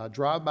be a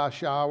drive-by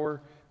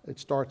shower. It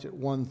starts at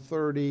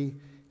 1:30.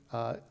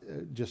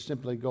 Just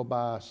simply go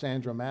by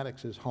Sandra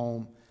Maddox's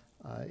home,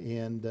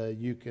 and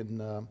you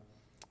can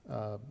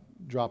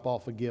drop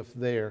off a gift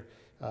there.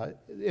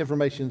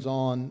 Information's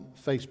on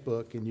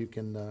Facebook, and you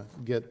can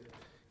get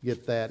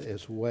that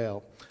as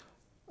well.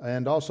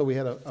 And also, we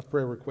had a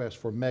prayer request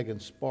for Megan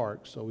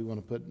Sparks, so we want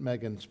to put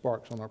Megan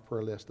Sparks on our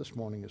prayer list this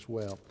morning as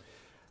well.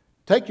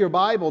 Take your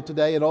Bible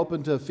today and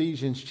open to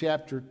Ephesians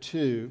chapter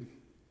 2.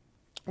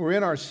 We're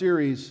in our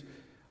series,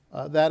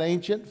 That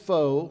Ancient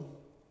Foe,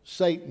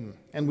 Satan.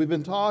 And we've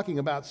been talking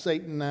about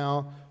Satan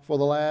now for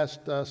the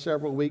last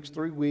several weeks,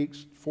 3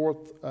 weeks,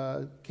 fourth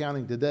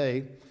counting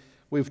today.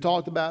 We've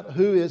talked about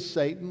who is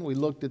Satan. We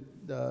looked at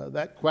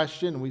that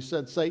question, and we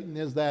said Satan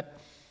is that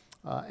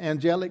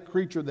angelic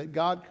creature that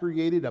God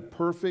created, a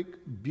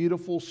perfect,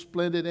 beautiful,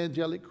 splendid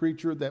angelic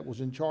creature that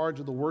was in charge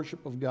of the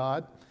worship of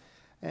God.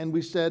 And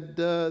we said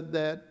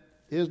that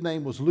his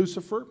name was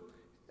Lucifer,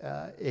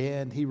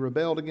 and he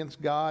rebelled against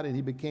God, and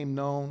he became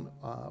known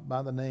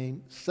by the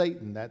name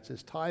Satan. That's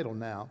his title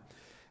now.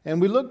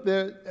 And we looked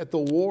there at the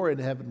war in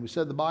heaven. We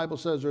said the Bible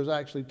says there's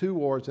actually 2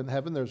 wars in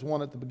heaven. There's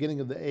one at the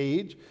beginning of the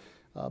age,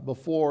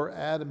 before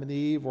Adam and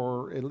Eve,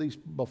 or at least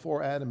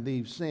before Adam and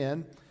Eve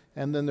sinned.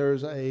 And then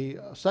there's a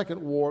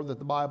second war that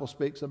the Bible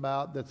speaks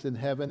about that's in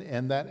heaven,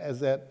 and that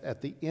is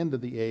at the end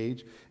of the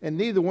age. And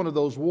neither one of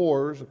those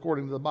wars,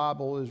 according to the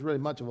Bible, is really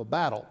much of a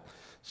battle.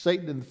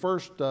 Satan in the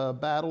first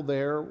battle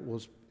there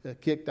was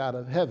kicked out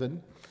of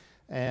heaven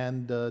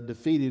and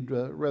defeated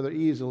rather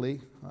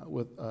easily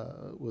with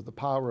the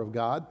power of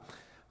God.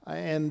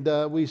 And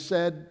we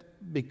said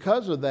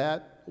because of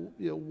that,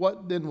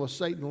 what then was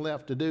Satan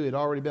left to do? It had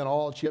already been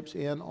all chips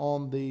in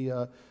on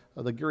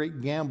the great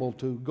gamble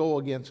to go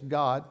against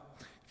God.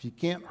 If you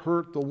can't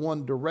hurt the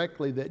one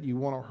directly that you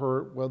want to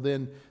hurt, well,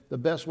 then the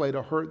best way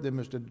to hurt them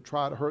is to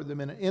try to hurt them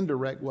in an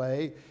indirect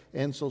way.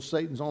 And so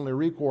Satan's only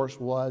recourse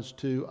was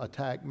to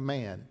attack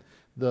man,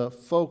 the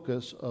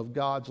focus of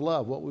God's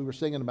love. What we were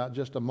singing about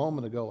just a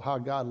moment ago, how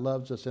God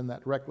loves us in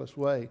that reckless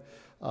way,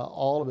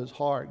 all of his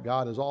heart.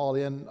 God is all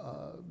in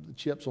the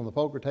chips on the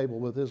poker table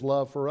with his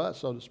love for us,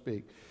 so to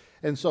speak.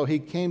 And so he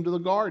came to the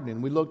garden,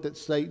 and we looked at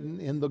Satan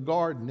in the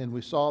garden, and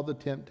we saw the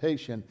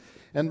temptation.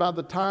 And by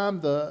the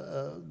time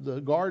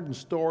the garden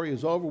story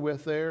is over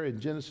with there in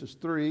Genesis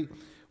 3,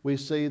 we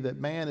see that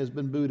man has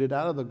been booted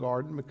out of the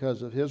garden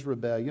because of his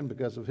rebellion,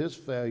 because of his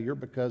failure,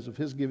 because of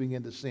his giving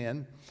into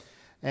sin.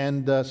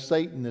 And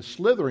Satan is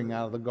slithering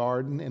out of the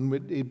garden, and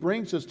it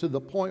brings us to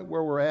the point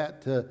where we're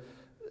at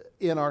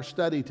in our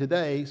study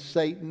today,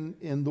 Satan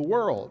in the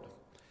world.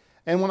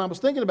 And when I was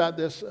thinking about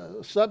this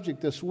subject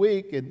this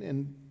week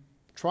and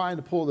trying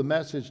to pull the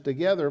message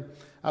together,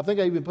 I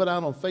think I even put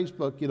out on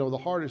Facebook, the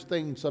hardest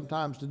thing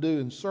sometimes to do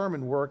in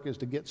sermon work is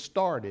to get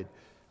started.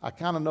 I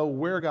kind of know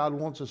where God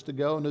wants us to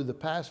go, knew the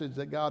passage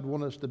that God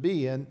wants us to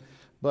be in,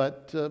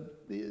 but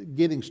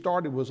getting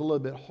started was a little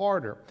bit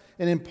harder.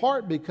 And in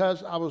part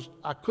because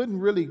I couldn't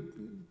really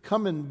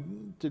come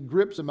into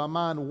grips in my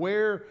mind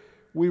where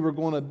we were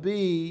going to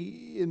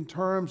be in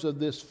terms of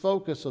this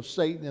focus of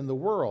Satan in the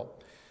world.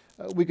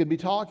 We could be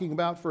talking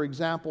about, for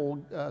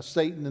example,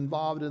 Satan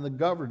involved in the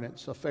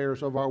governance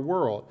affairs of our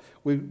world.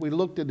 We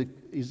looked at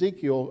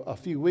Ezekiel a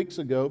few weeks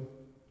ago,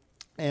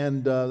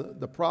 and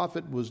the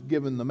prophet was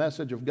given the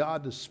message of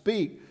God to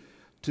speak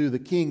to the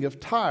king of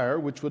Tyre,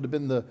 which would have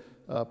been the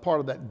part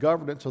of that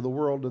governance of the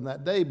world in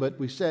that day. But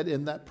we said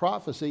in that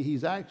prophecy,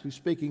 he's actually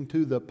speaking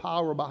to the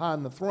power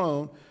behind the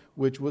throne,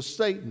 which was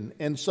Satan.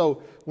 And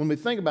so when we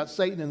think about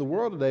Satan in the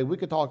world today, we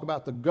could talk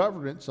about the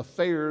governance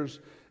affairs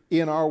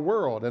in our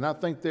world. And I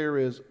think there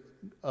is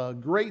a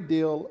great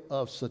deal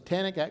of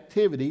satanic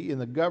activity in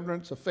the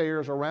governance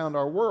affairs around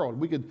our world.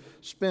 We could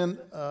spend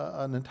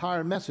an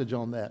entire message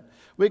on that.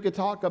 We could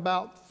talk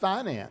about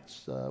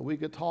finance. We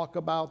could talk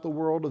about the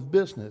world of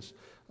business,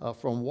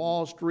 from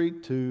Wall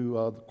Street to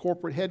the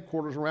corporate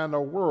headquarters around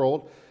our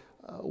world.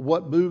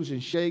 What moves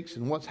and shakes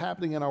and what's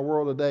happening in our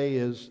world today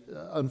is,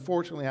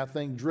 unfortunately, I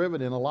think,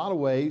 driven in a lot of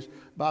ways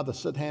by the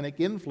satanic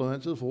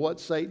influences of what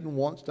Satan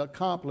wants to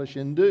accomplish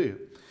and do.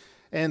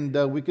 And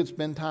we could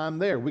spend time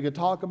there. We could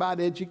talk about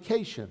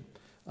education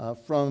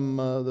from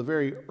the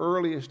very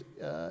earliest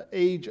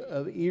age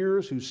of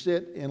ears who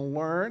sit and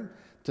learn.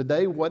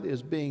 Today, what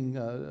is being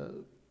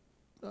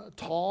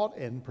taught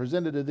and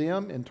presented to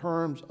them in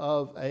terms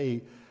of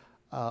a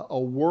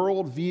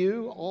world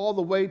view, all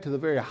the way to the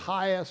very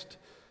highest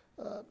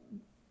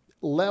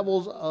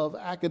levels of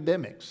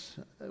academics.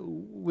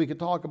 We could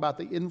talk about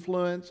the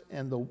influence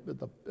and the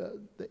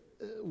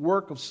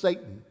work of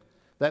Satan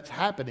that's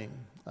happening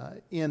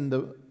in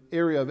the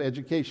area of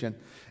education.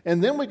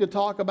 And then we could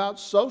talk about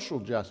social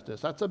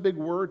justice. That's a big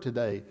word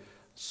today,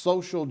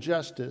 social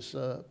justice.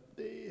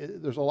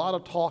 There's a lot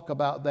of talk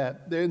about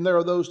that. And there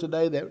are those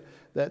today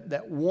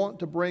that want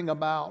to bring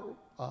about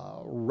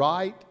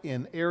right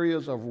in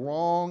areas of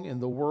wrong in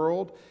the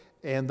world,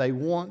 and they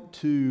want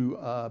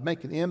to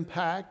make an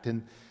impact.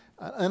 And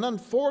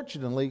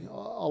unfortunately,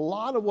 a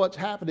lot of what's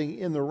happening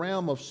in the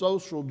realm of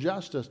social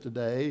justice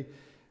today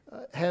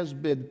has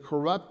been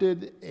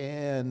corrupted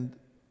and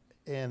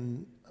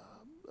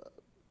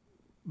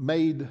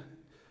made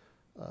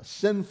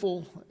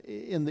sinful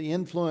in the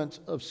influence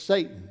of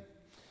Satan.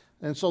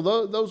 And so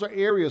those are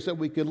areas that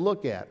we could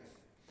look at.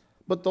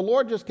 But the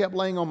Lord just kept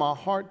laying on my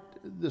heart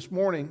this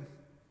morning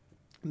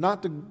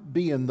not to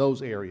be in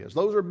those areas.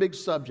 Those are big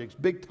subjects,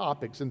 big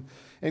topics.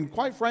 And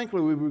quite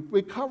frankly,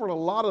 we covered a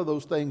lot of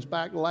those things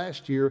back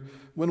last year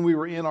when we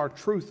were in our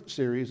truth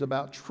series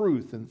about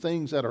truth and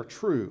things that are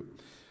true.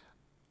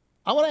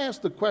 I want to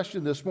ask the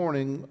question this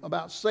morning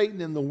about Satan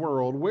in the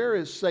world. Where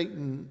is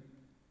Satan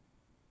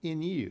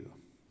in you?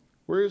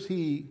 Where is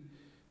he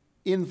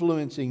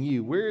influencing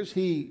you? Where is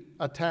he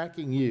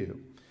attacking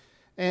you?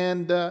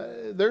 And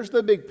there's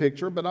the big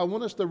picture, but I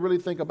want us to really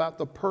think about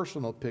the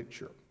personal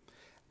picture.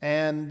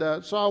 And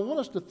so I want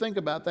us to think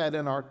about that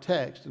in our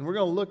text. And we're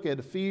going to look at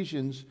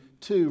Ephesians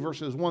 2,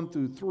 verses 1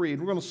 through 3.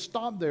 And we're going to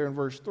stop there in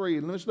verse 3.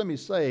 And let me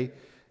say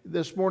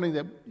this morning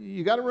that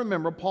you got to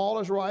remember, Paul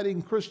is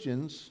writing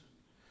Christians,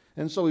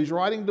 and so he's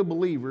writing to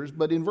believers.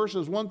 But in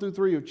verses 1 through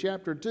 3 of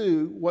chapter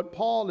 2, what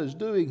Paul is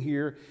doing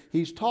here,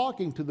 he's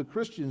talking to the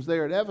Christians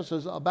there at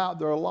Ephesus about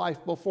their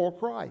life before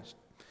Christ.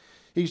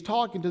 He's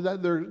talking to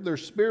their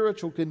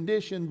spiritual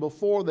condition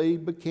before they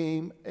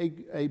became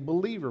a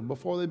believer,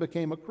 before they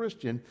became a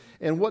Christian,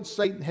 and what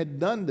Satan had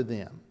done to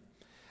them.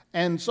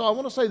 And so I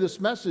want to say this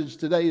message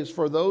today is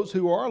for those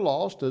who are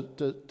lost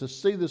to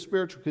see the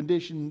spiritual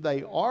condition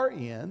they are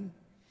in.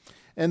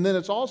 And then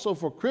it's also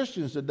for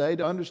Christians today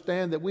to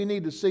understand that we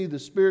need to see the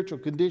spiritual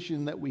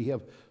condition that we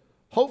have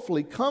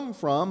hopefully come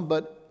from,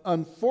 but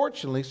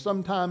unfortunately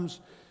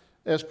sometimes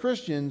as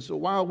Christians,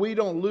 while we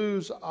don't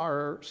lose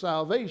our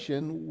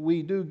salvation,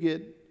 we do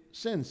get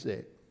sin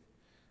sick.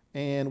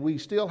 And we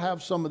still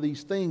have some of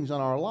these things in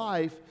our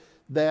life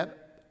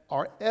that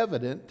are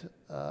evident,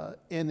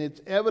 and it's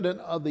evident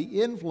of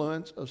the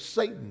influence of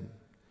Satan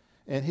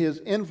and his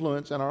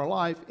influence in our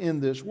life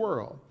in this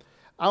world.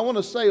 I want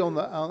to say on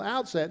the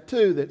outset,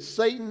 too, that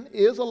Satan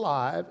is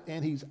alive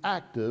and he's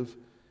active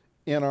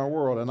in our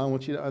world, and I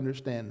want you to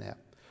understand that.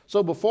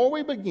 So before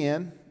we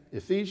begin,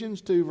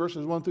 Ephesians 2,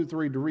 verses 1 through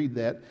 3, to read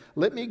that,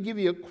 let me give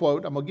you a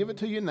quote. I'm going to give it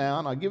to you now,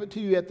 and I'll give it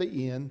to you at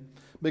the end,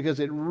 because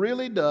it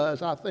really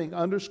does, I think,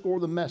 underscore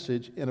the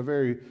message in a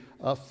very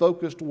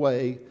focused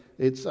way.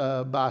 It's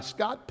by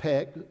Scott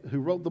Peck, who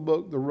wrote the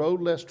book, The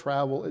Road Less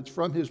Traveled. It's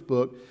from his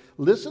book.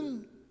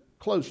 Listen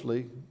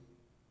closely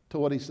to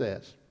what he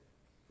says.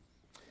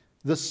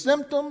 The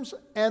symptoms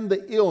and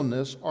the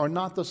illness are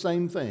not the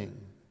same thing.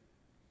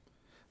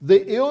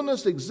 The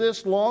illness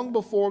exists long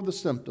before the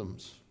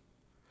symptoms.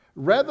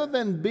 Rather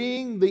than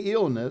being the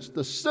illness,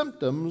 the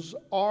symptoms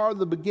are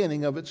the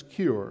beginning of its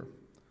cure.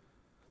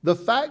 The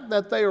fact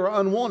that they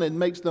are unwanted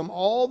makes them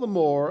all the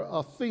more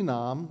a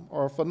phenom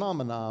or a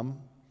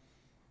phenomenon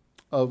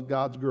of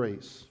God's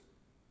grace,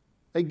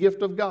 a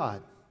gift of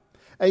God,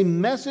 a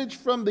message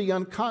from the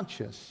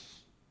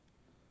unconscious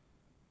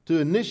to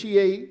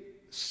initiate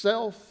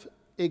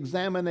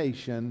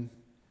self-examination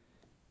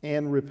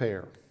and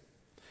repair.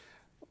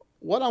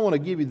 What I want to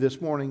give you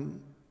this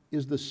morning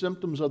is the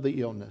symptoms of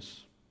the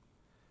illness.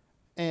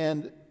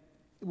 And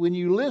when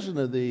you listen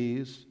to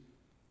these,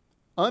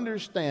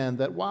 understand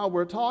that while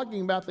we're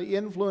talking about the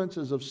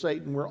influences of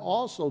Satan, we're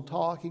also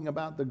talking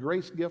about the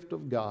grace gift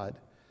of God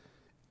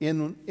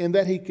in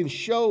that he can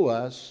show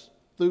us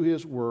through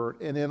his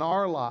word and in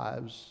our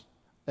lives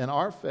and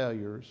our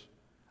failures,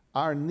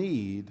 our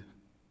need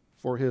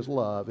for his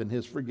love and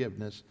his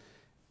forgiveness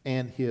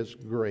and his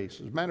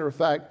grace. As a matter of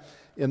fact,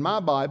 in my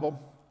Bible,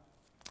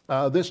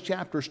 this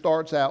chapter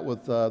starts out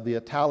with the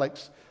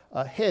italics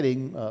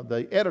heading,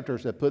 the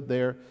editors have put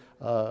there,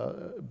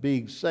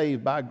 being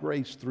saved by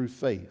grace through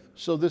faith.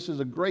 So this is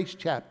a grace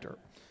chapter,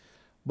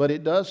 but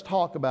it does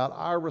talk about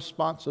our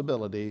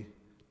responsibility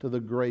to the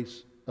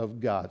grace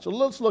of God. So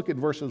let's look at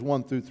verses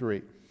 1 through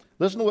 3.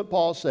 Listen to what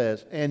Paul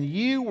says. And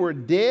you were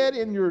dead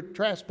in your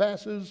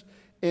trespasses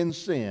and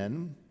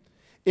sin,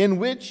 in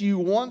which you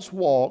once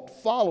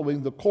walked,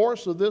 following the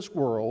course of this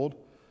world,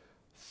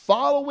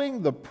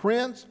 following the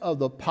prince of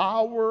the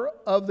power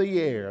of the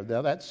air.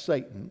 Now that's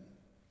Satan.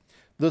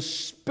 The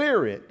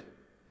spirit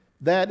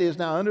that is,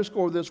 now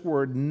underscore this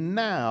word,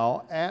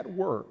 now at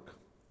work.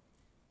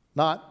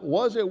 Not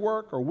was at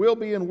work or will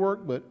be in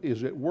work, but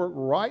is at work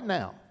right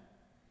now.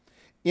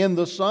 In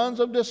the sons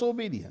of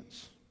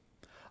disobedience,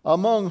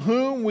 among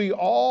whom we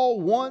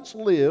all once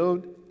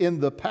lived in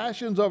the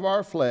passions of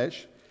our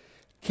flesh,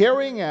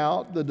 carrying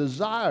out the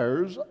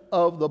desires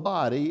of the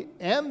body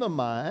and the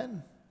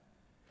mind,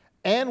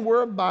 and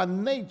were by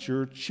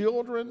nature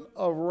children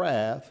of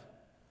wrath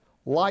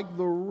like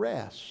the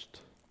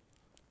rest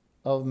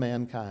of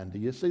mankind. Do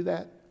you see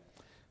that?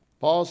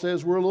 Paul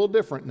says we're a little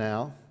different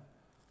now,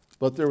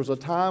 but there was a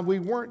time we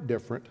weren't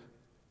different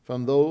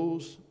from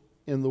those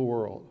in the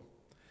world.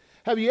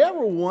 Have you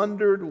ever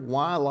wondered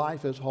why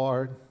life is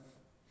hard?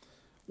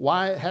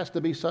 Why it has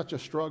to be such a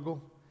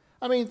struggle?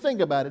 I mean,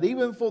 think about it.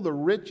 Even for the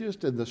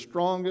richest and the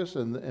strongest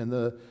and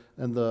the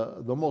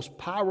most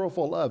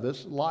powerful of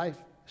us, life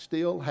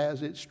still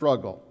has its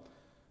struggle.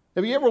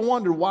 Have you ever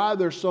wondered why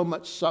there's so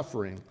much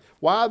suffering?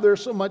 Why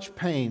there's so much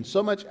pain,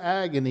 so much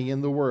agony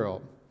in the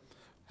world?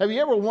 Have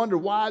you ever wondered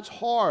why it's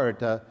hard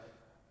to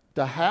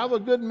have a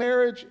good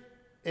marriage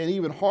and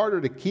even harder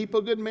to keep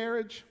a good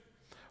marriage?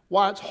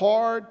 Why it's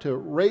hard to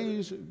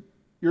raise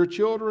your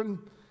children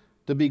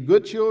to be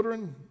good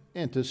children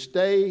and to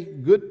stay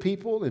good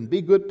people and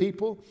be good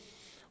people?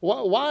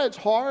 Why it's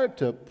hard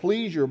to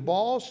please your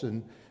boss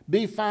and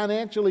be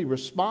financially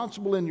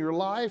responsible in your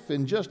life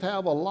and just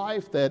have a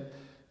life that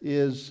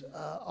is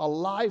a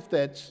life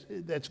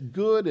that's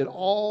good in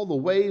all the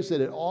ways that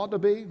it ought to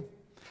be?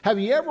 Have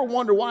you ever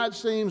wondered why it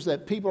seems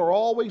that people are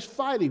always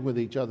fighting with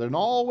each other and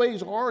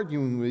always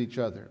arguing with each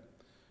other?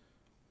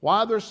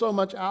 Why there's so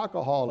much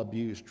alcohol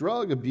abuse,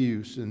 drug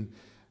abuse, and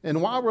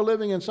why we're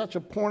living in such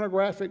a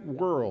pornographic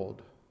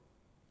world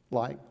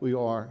like we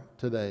are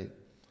today?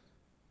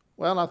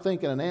 Well, I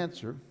think in an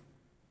answer,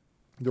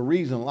 the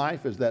reason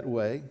life is that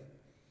way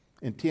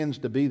and tends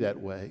to be that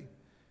way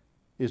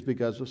is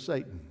because of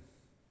Satan.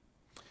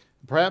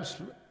 Perhaps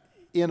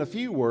in a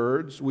few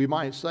words, we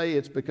might say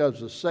it's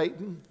because of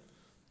Satan,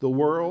 the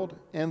world,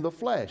 and the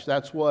flesh.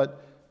 That's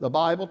what the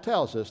Bible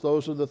tells us.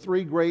 Those are the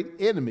three great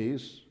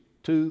enemies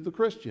to the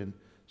Christian: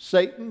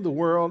 Satan, the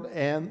world,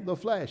 and the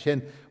flesh.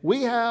 And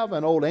we have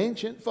an old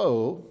ancient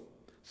foe,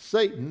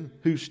 Satan,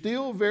 who's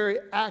still very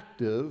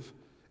active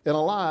and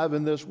alive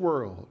in this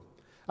world.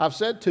 I've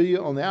said to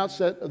you on the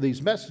outset of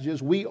these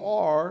messages, we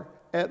are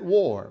at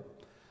war.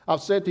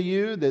 I've said to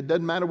you that it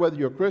doesn't matter whether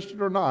you're a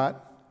Christian or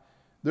not,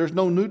 there's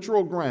no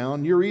neutral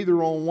ground. You're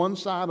either on one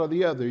side or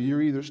the other.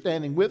 You're either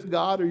standing with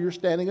God or you're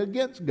standing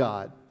against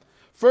God.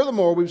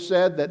 Furthermore, we've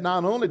said that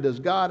not only does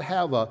God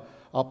have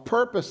a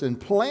purpose and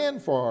plan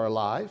for our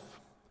life,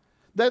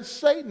 that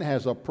Satan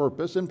has a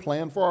purpose and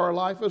plan for our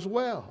life as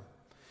well.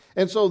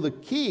 And so the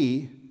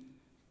key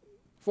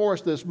for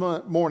us this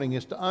morning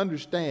is to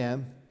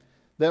understand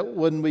that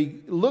when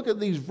we look at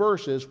these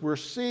verses, we're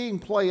seeing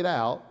played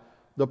out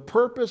the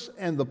purpose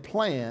and the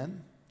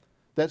plan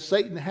that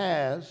Satan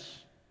has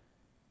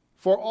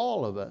for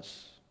all of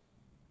us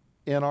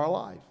in our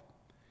life.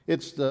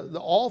 It's the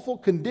awful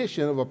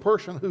condition of a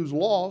person who's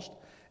lost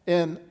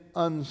and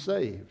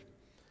unsaved.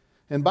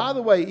 And by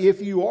the way,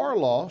 if you are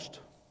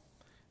lost,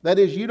 that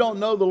is, you don't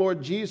know the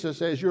Lord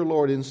Jesus as your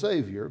Lord and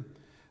Savior,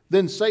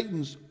 then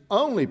Satan's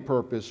only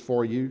purpose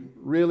for you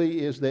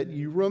really is that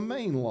you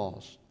remain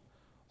lost.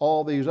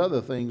 All these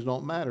other things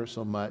don't matter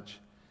so much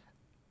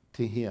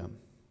to him.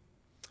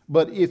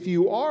 But if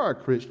you are a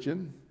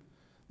Christian,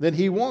 then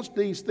he wants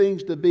these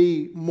things to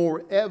be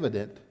more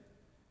evident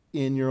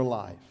in your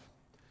life.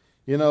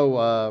 You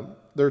know,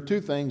 there are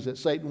two things that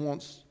Satan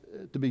wants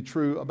to be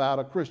true about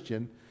a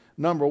Christian.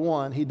 Number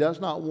one, he does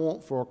not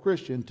want for a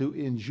Christian to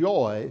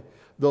enjoy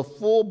the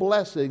full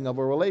blessing of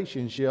a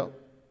relationship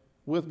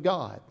with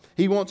God.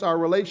 He wants our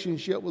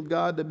relationship with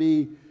God to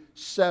be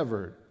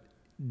severed,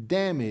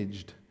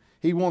 damaged.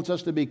 He wants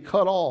us to be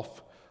cut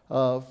off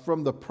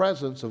from the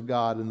presence of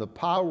God and the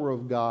power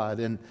of God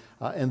and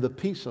the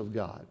peace of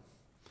God.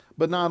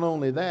 But not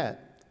only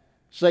that,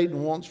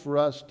 Satan wants for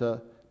us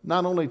to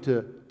not only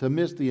to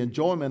miss the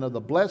enjoyment of the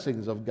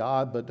blessings of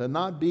God, but to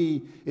not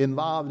be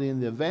involved in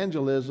the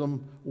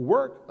evangelism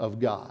work of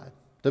God,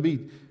 to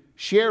be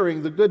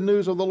sharing the good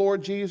news of the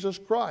Lord Jesus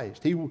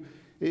Christ.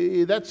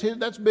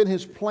 That's been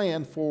his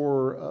plan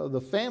for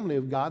the family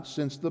of God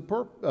since the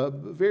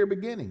very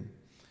beginning.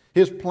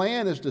 His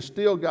plan is to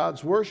steal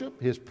God's worship.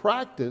 His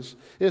practice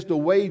is to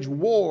wage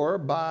war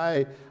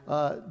by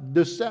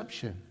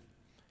deception.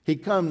 He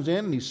comes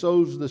in and he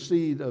sows the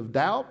seed of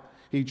doubt.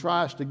 He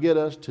tries to get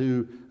us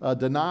to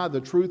deny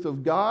the truth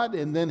of God,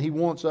 and then he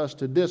wants us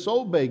to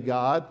disobey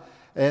God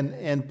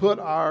and put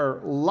our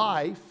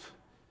life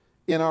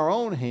in our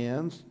own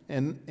hands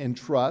and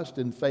trust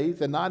and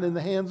faith and not in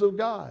the hands of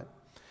God.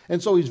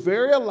 And so he's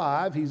very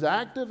alive, he's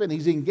active, and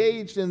he's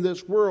engaged in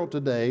this world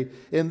today,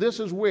 and this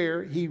is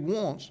where he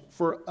wants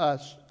for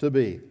us to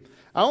be.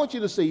 I want you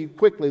to see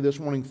quickly this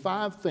morning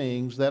 5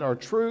 things that are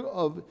true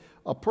of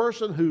a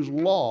person who's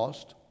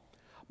lost,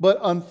 but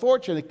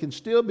unfortunately, it can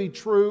still be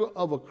true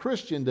of a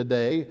Christian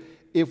today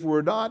if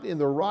we're not in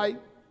the right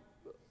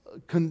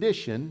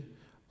condition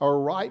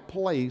or right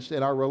place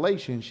in our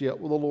relationship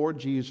with the Lord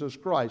Jesus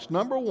Christ.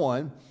 Number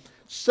one,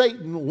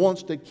 Satan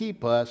wants to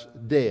keep us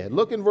dead.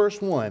 Look in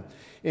verse 1.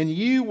 And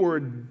you were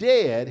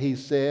dead, he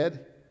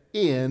said,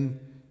 in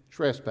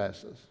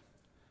trespasses.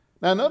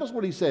 Now notice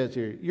what he says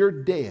here. You're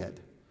dead.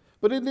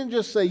 But it didn't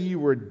just say you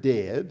were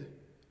dead.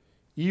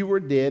 You were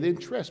dead in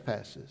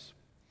trespasses.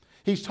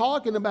 He's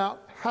talking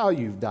about how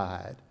you've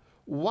died,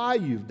 why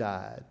you've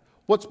died,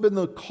 what's been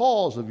the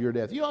cause of your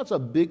death. You know, it's a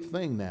big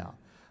thing now.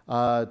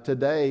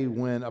 Today,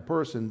 when a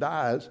person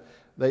dies,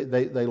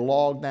 they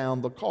log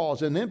down the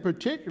cause. And then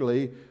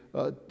particularly,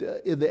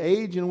 in the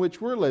age in which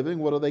we're living,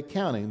 what are they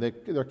counting?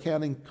 They're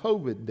counting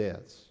COVID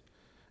deaths.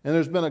 And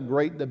there's been a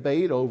great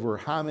debate over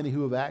how many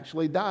who have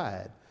actually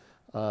died.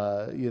 There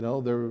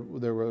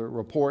were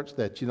reports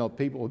that,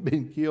 people have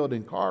been killed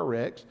in car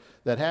wrecks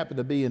that happened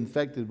to be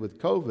infected with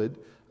COVID,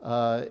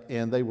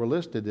 and they were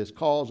listed as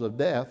cause of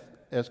death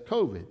as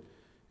COVID.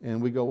 And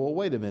we go, well,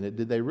 wait a minute,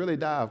 did they really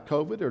die of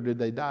COVID or did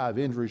they die of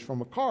injuries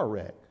from a car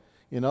wreck?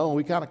 And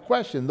we kind of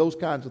question those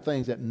kinds of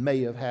things that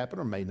may have happened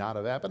or may not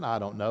have happened. I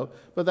don't know.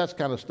 But that's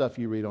kind of stuff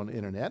you read on the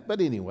internet.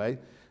 But anyway,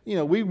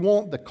 we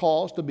want the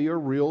cause to be a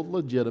real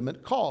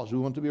legitimate cause. We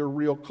want it to be a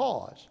real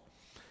cause.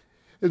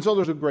 And so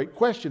there's a great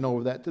question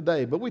over that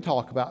today. But we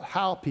talk about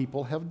how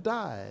people have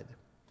died.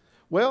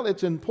 Well,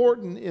 it's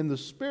important in the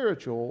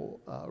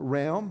spiritual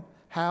realm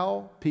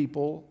how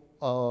people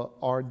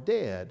are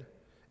dead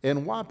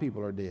and why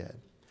people are dead.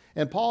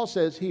 And Paul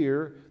says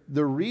here,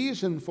 the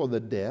reason for the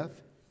death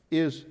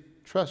is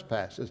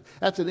trespasses.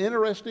 That's an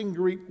interesting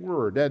Greek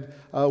word. That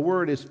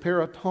word is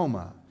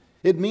peritoma.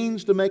 It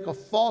means to make a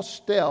false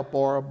step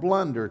or a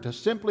blunder, to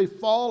simply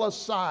fall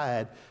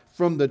aside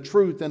from the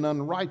truth and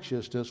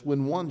unrighteousness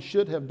when one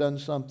should have done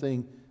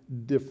something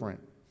different.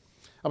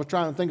 I was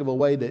trying to think of a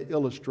way to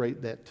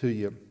illustrate that to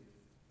you.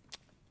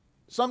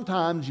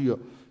 Sometimes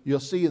you'll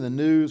see in the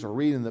news or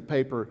read in the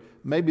paper,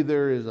 maybe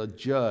there is a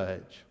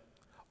judge,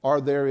 or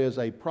there is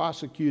a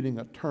prosecuting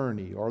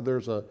attorney, or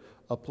there's a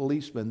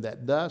policeman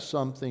that does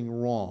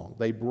something wrong.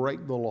 They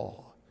break the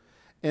law,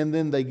 and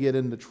then they get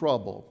into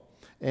trouble,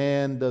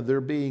 and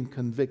they're being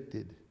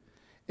convicted.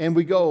 And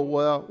we go,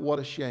 well, what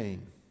a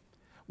shame.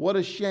 What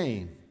a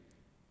shame.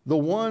 The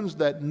ones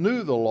that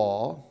knew the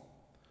law,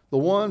 the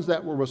ones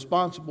that were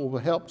responsible to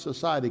help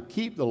society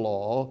keep the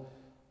law,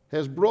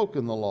 has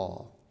broken the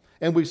law.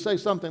 And we say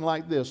something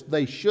like this,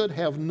 they should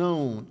have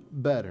known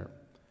better.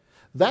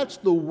 That's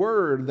the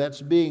word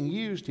that's being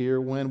used here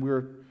when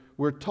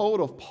we're told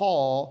of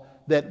Paul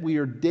that we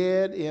are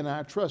dead in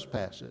our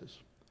trespasses.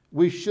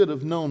 We should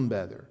have known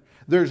better.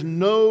 There's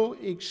no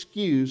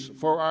excuse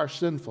for our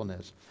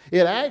sinfulness.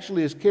 It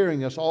actually is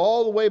carrying us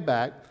all the way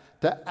back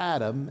to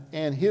Adam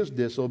and his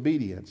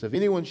disobedience. If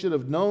anyone should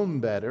have known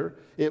better,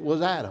 it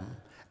was Adam.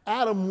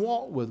 Adam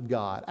walked with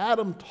God.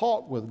 Adam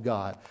talked with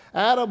God.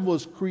 Adam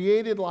was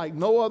created like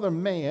no other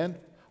man,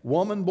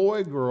 woman,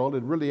 boy, girl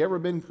had really ever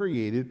been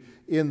created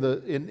in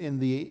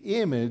the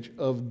image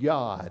of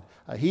God.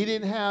 He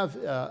didn't have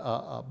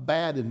a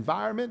bad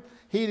environment.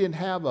 He didn't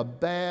have a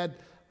bad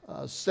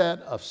set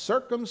of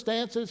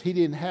circumstances. He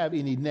didn't have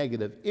any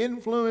negative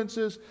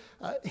influences.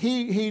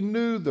 He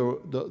knew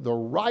the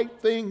right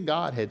thing.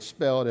 God had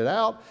spelled it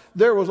out.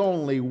 There was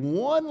only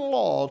one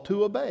law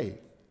to obey.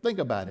 Think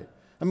about it.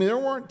 I mean, there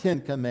weren't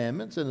 10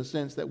 commandments in the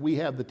sense that we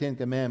have the 10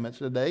 commandments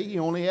today. He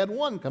only had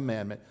one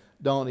commandment.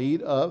 Don't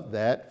eat of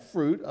that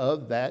fruit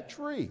of that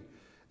tree.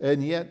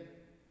 And yet,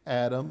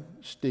 Adam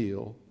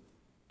still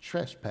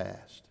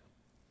trespassed.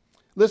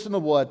 Listen to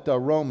what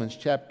Romans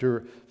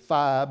chapter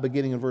 5,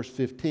 beginning in verse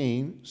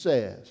 15,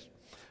 says.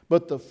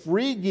 But the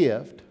free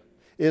gift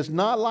is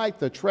not like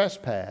the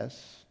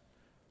trespass,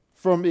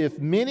 from if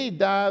many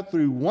died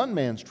through one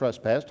man's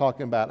trespass,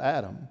 talking about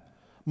Adam,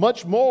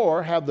 much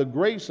more have the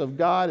grace of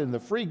God and the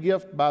free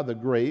gift by the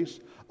grace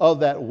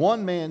of that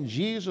one man,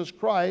 Jesus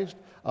Christ,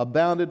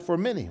 abounded for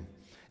many.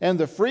 And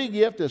the free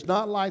gift is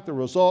not like the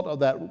result of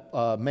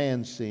that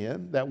man's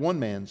sin, that one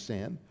man's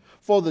sin.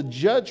 For the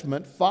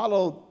judgment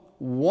followed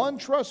one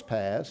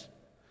trespass,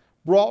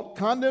 brought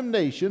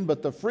condemnation,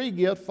 but the free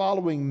gift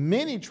following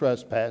many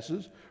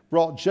trespasses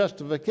brought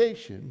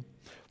justification.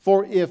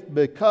 For if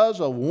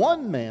because of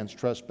one man's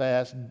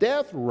trespass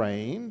death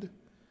reigned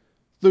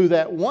through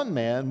that one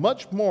man,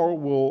 much more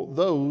will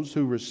those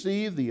who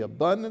receive the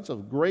abundance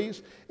of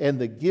grace and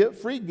the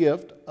free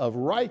gift of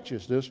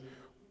righteousness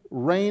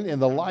reign in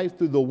the life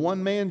through the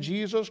one man,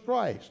 Jesus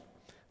Christ.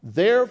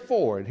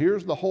 Therefore, and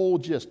here's the whole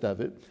gist of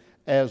it,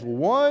 as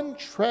one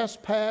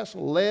trespass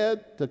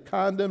led to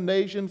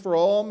condemnation for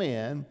all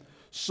men,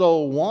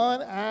 so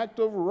one act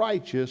of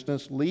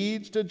righteousness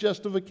leads to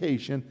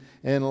justification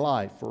and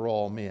life for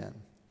all men.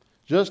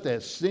 Just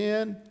as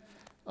sin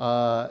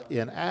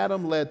in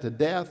Adam led to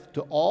death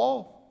to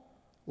all,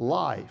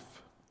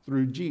 life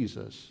through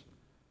Jesus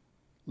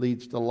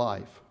leads to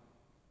life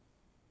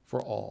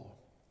for all.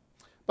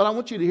 But I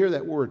want you to hear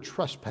that word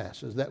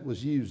trespasses that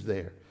was used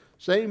there.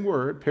 Same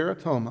word,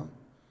 peritoma.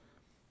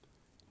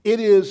 It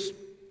is,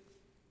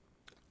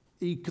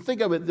 you can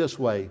think of it this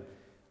way.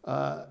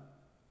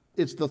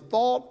 It's the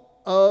thought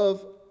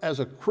of, as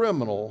a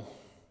criminal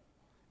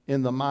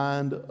in the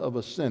mind of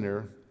a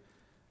sinner,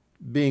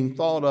 being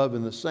thought of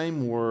in the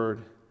same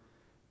word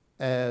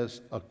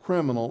as a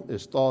criminal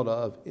is thought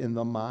of in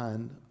the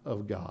mind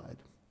of God.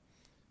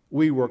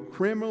 We were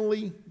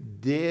criminally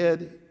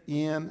dead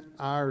in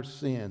our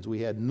sins. We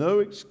had no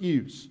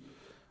excuse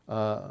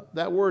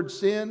That word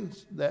sin,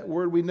 that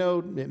word we know,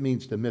 it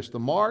means to miss the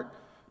mark,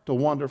 to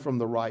wander from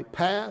the right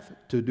path,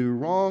 to do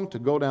wrong, to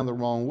go down the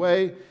wrong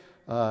way.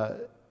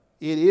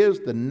 It is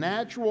the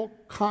natural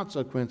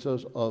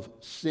consequences of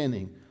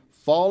sinning,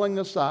 falling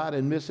aside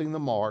and missing the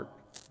mark,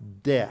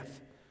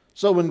 death.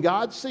 So when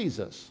God sees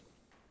us,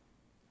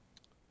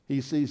 he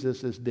sees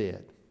us as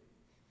dead.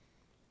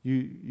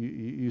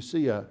 You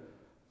see a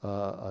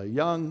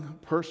young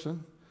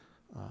person,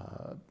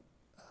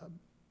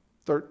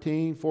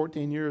 13,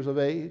 14 years of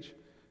age,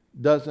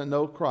 doesn't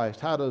know Christ.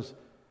 How does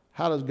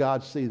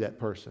God see that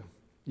person?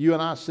 You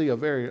and I see a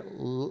very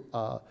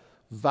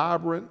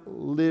vibrant,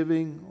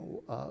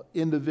 living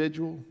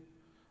individual.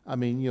 I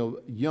mean,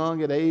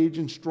 young at age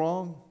and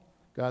strong.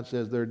 God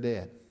says they're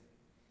dead.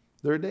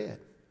 They're dead.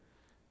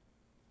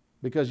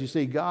 Because you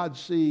see, God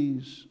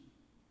sees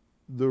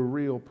the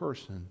real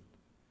person,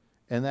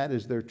 and that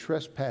is their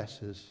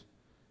trespasses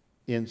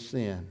in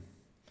sin.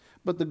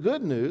 But the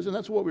good news, and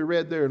that's what we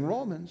read there in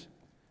Romans,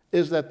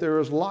 is that there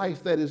is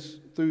life that is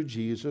through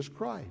Jesus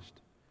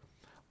Christ.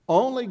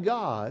 Only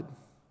God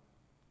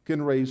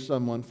can raise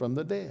someone from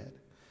the dead.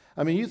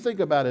 I mean, you think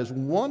about as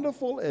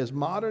wonderful as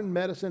modern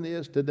medicine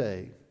is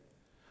today,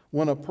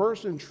 when a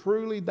person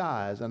truly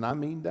dies, and I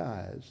mean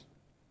dies,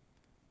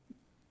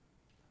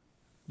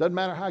 doesn't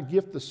matter how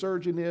gifted the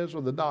surgeon is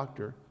or the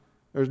doctor,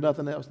 there's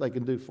nothing else they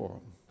can do for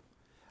them.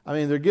 I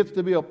mean, there gets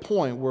to be a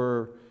point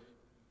where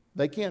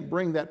they can't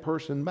bring that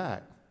person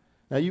back.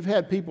 Now, you've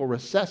had people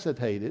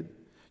resuscitated.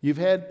 You've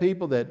had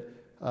people that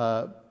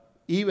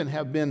even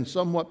have been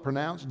somewhat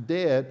pronounced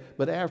dead,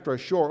 but after a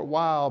short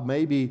while,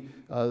 maybe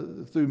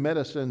through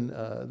medicine,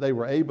 they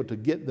were able to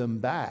get them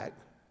back.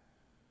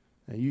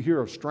 And you hear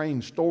of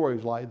strange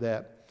stories like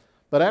that.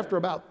 But after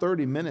about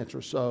 30 minutes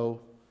or so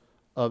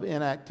of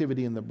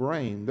inactivity in the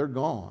brain, they're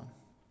gone.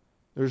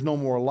 There's no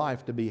more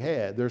life to be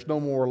had. There's no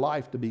more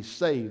life to be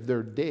saved.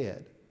 They're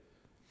dead.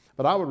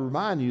 But I would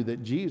remind you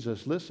that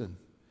Jesus, listen,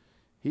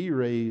 he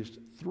raised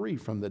 3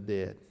 from the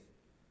dead.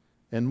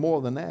 And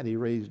more than that, he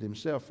raised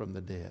himself from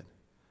the dead.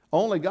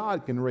 Only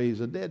God can raise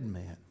a dead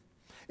man.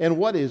 And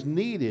what is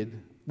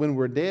needed when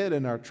we're dead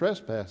in our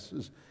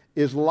trespasses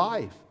is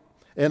life.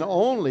 And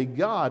only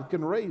God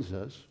can raise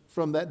us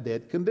from that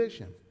dead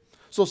condition.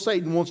 So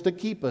Satan wants to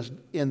keep us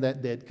in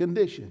that dead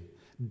condition,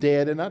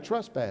 dead in our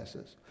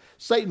trespasses.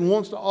 Satan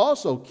wants to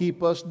also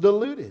keep us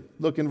deluded.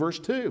 Look in verse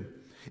 2.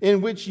 In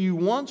which you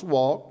once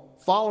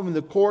walked, following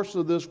the course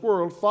of this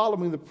world,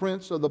 following the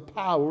prince of the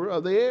power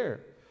of the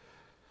air.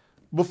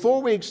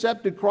 Before we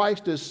accepted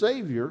Christ as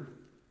Savior,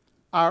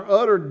 our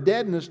utter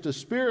deadness to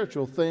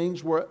spiritual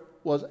things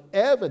was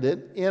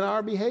evident in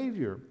our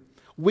behavior.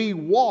 We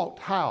walked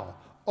how?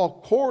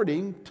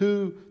 According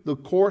to the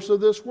course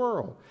of this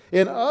world.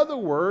 In other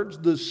words,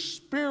 the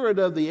spirit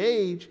of the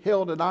age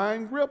held an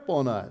iron grip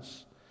on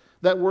us.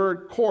 That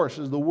word course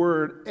is the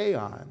word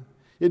aeon.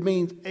 It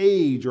means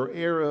age or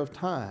era of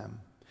time.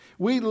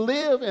 We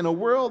live in a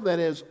world that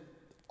has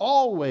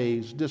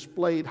always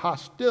displayed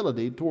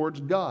hostility towards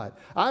God.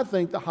 I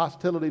think the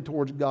hostility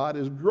towards God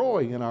is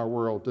growing in our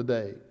world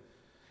today.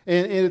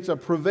 And it's a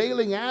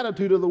prevailing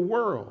attitude of the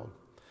world.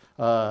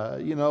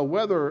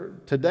 Whether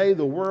today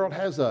the world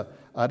has an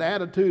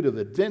attitude of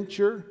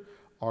adventure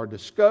or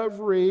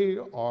discovery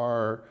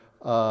or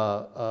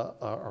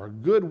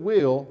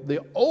goodwill,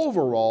 the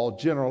overall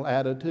general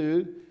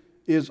attitude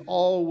is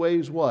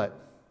always what?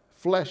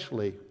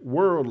 Fleshly,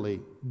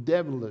 worldly,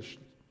 devilish.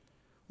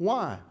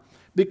 Why?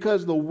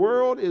 Because the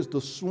world is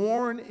the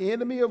sworn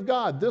enemy of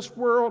God. This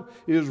world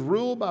is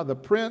ruled by the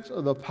prince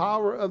of the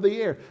power of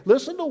the air.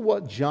 Listen to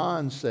what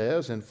John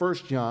says in 1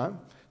 John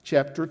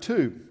chapter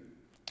 2,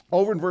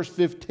 over in verse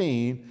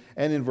 15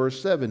 and in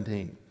verse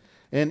 17.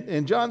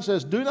 And John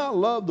says, do not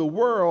love the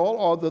world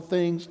or the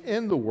things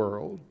in the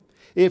world.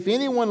 If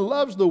anyone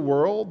loves the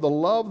world, the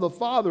love of the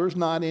Father is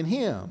not in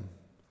him.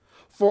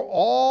 For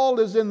all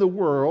is in the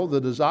world,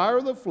 the desire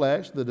of the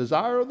flesh, the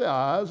desire of the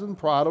eyes, and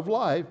pride of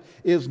life,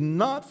 is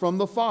not from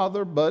the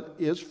Father, but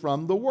is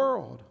from the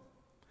world.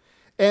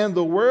 And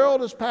the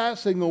world is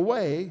passing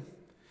away,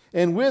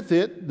 and with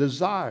it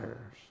desires.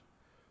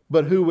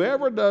 But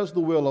whoever does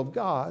the will of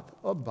God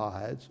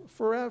abides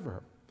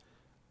forever.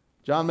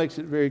 John makes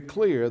it very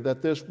clear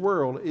that this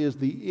world is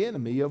the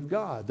enemy of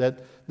God, that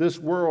this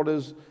world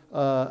is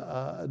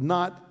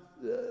not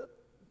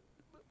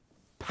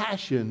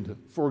passioned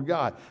for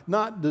God,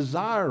 not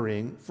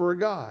desiring for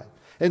God.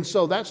 And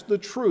so that's the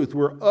truth.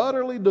 We're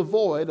utterly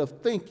devoid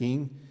of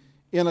thinking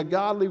in a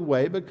godly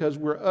way because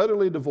we're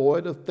utterly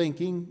devoid of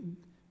thinking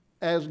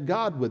as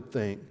God would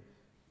think.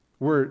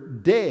 We're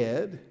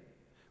dead,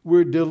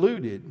 we're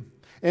deluded.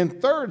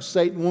 And third,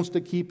 Satan wants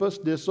to keep us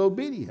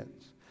disobedient.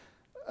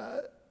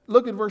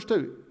 Look at verse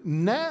 2.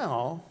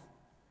 Now,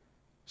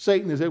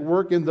 Satan is at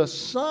work in the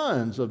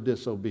sons of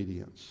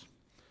disobedience.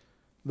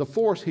 The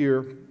force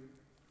here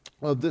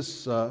of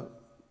this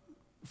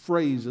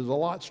phrase is a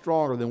lot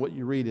stronger than what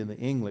you read in the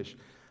English.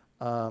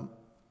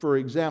 For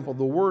example,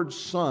 the word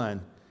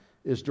son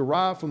is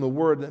derived from the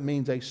word that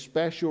means a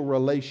special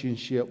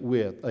relationship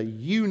with, a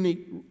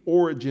unique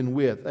origin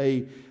with,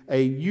 a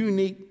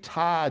unique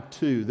tie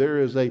to. There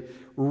is a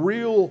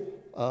real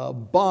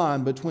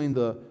bond between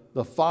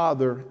the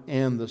Father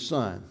and the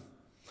Son.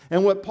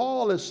 And what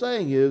Paul is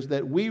saying is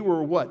that we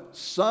were what?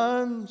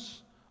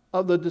 Sons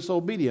of the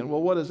disobedient.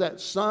 Well, what is that?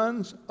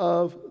 Sons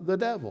of the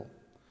devil.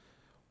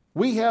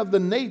 We have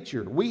the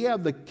nature, we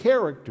have the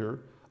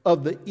character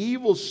of the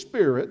evil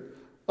spirit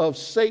of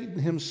Satan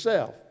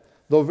himself,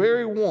 the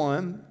very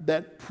one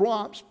that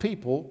prompts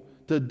people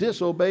to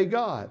disobey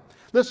God.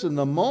 Listen,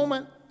 the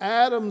moment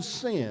Adam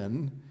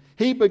sinned,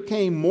 he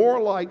became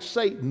more like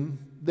Satan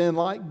than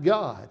like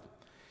God.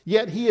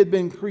 Yet he had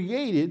been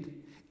created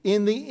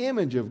in the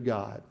image of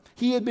God.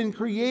 He had been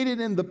created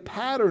in the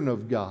pattern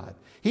of God.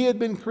 He had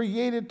been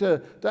created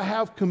to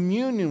have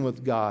communion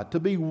with God, to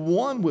be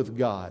one with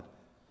God.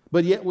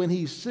 But yet when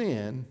he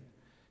sinned,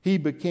 he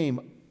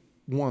became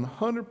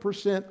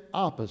 100%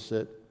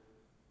 opposite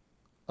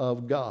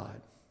of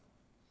God.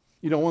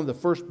 You know, one of the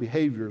first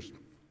behaviors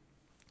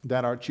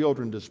that our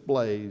children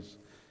displays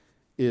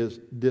is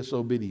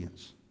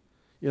disobedience.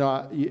 You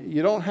know,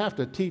 you don't have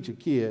to teach a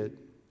kid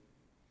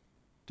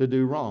to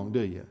do wrong,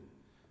 do you?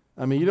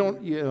 I mean,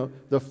 one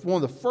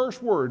of the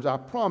first words I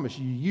promise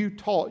you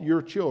taught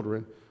your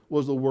children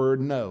was the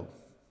word no,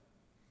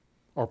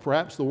 or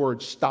perhaps the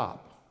word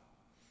stop.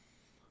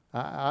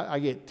 I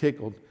get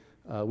tickled.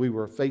 We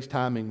were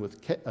FaceTiming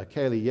with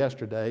Kaylee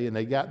yesterday, and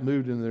they got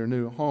moved into their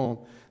new home.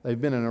 They've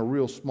been in a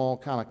real small,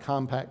 kind of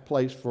compact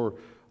place for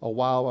a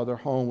while their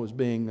home was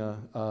being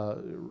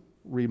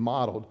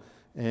remodeled.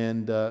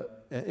 And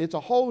it's a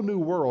whole new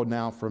world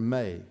now for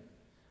May.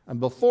 And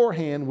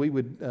beforehand, we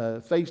would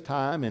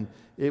FaceTime, and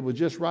it was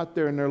just right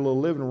there in their little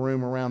living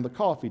room around the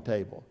coffee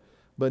table.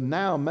 But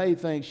now May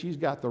thinks she's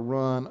got the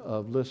run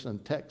of, listen,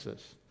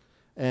 Texas.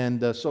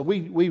 And so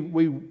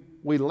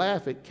we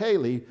laugh at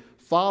Kaylee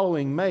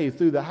following May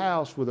through the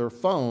house with her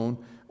phone,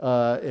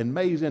 and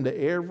May's into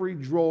every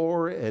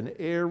drawer and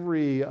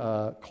every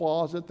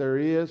closet there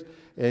is,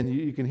 and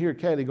you can hear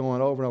Kaylee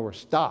going over and over,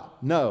 stop,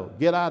 no,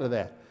 get out of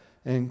that.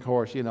 And of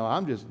course, you know,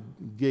 I'm just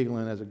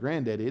giggling as a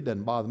granddaddy. It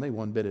doesn't bother me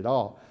one bit at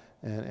all,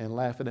 and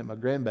laughing at my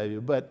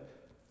grandbaby. But,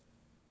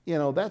 you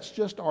know, that's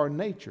just our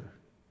nature,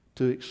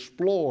 to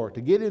explore,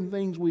 to get in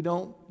things we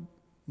don't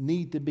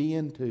need to be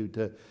into,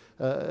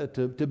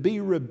 to be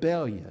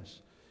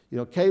rebellious. You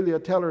know, Kaylee will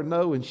tell her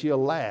no, and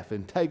she'll laugh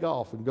and take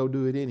off and go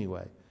do it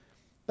anyway.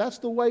 That's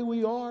the way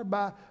we are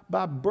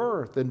by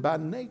birth and by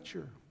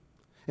nature.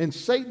 And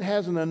Satan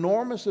has an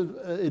enormous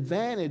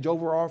advantage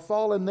over our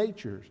fallen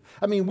natures.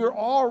 I mean, we're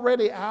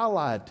already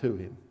allied to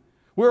him.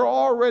 We're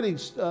already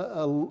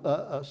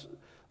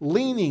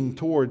leaning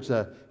towards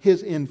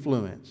his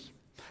influence.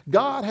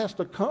 God has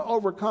to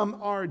overcome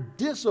our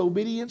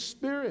disobedient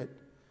spirit.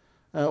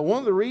 One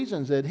of the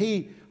reasons that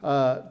he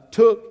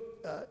took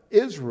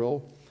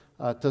Israel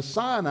to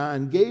Sinai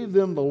and gave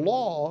them the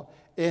law,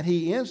 and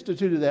he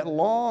instituted that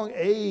long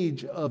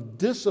age of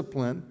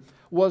discipline,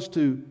 was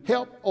to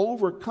help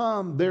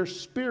overcome their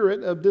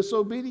spirit of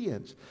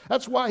disobedience.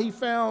 That's why he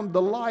found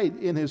delight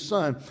in his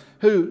Son,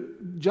 who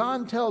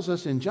John tells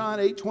us in John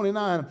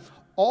 8:29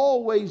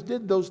 always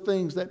did those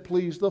things that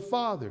pleased the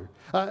Father.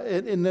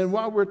 And then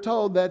while we're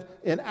told that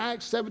in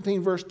Acts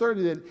 17 verse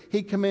 30 that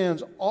he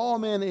commands all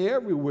men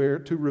everywhere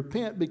to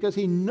repent because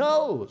he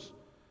knows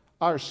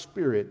our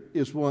spirit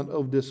is one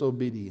of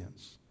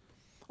disobedience.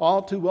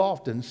 All too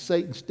often,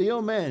 Satan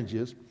still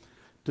manages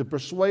to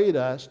persuade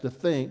us to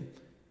think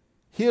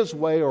his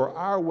way or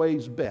our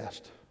way's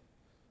best,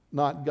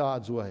 not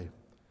God's way.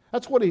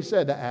 That's what he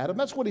said to Adam.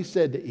 That's what he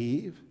said to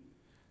Eve.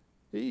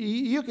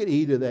 You can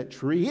eat of that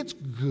tree. It's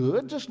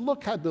good. Just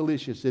look how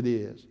delicious it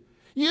is.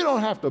 You don't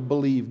have to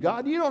believe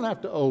God. You don't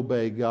have to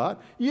obey God.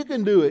 You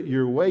can do it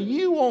your way.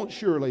 You won't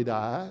surely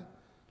die.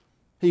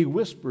 He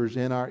whispers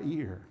in our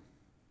ear,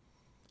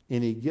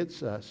 and he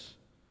gets us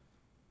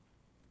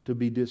to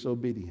be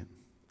disobedient.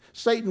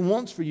 Satan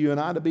wants for you and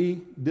I to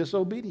be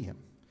disobedient.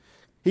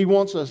 He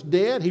wants us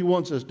dead. He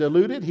wants us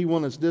deluded. He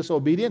wants us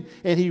disobedient.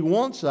 And he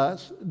wants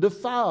us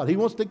defiled. He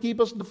wants to keep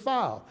us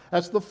defiled.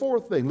 That's the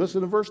fourth thing.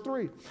 Listen to verse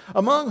 3.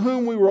 Among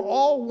whom we were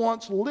all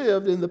once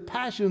lived in the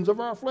passions of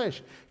our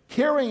flesh,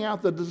 carrying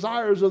out the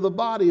desires of the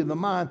body and the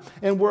mind,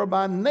 and were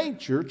by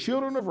nature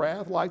children of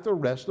wrath like the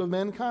rest of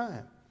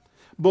mankind.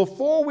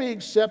 Before we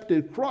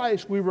accepted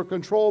Christ, we were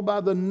controlled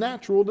by the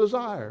natural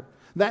desire.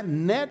 That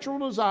natural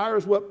desire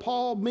is what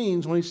Paul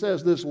means when he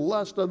says this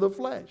lust of the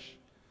flesh.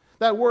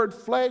 That word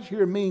flesh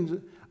here means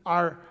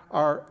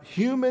our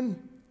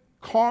human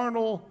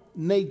carnal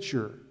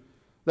nature.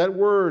 That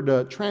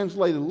word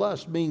translated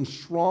lust means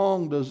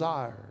strong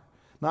desire.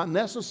 Not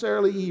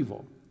necessarily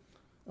evil,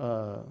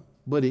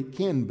 but it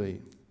can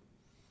be.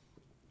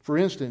 For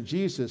instance,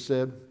 Jesus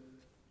said,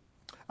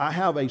 I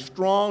have a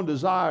strong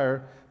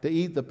desire to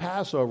eat the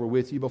Passover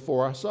with you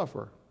before I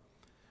suffer.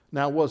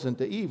 Now, it wasn't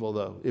to evil,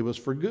 though. It was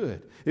for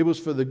good. It was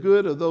for the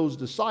good of those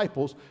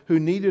disciples who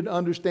needed to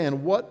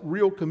understand what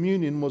real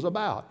communion was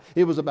about.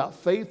 It was about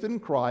faith in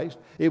Christ.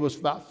 It was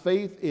about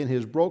faith in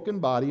his broken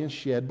body and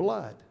shed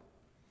blood.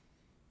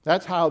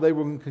 That's how they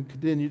were going to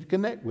continue to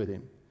connect with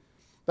him.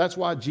 That's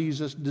why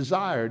Jesus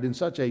desired in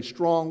such a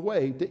strong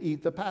way to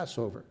eat the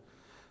Passover.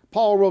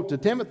 Paul wrote to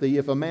Timothy,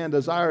 if a man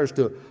desires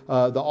to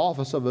the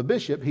office of a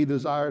bishop, he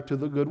desires to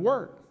the good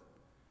work.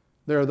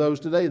 There are those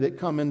today that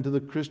come into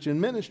the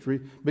Christian ministry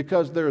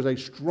because there is a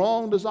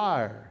strong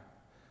desire.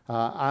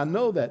 I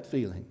know that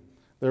feeling.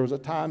 There was a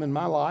time in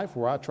my life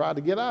where I tried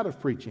to get out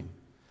of preaching.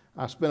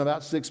 I spent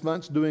about 6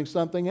 months doing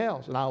something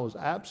else, and I was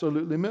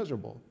absolutely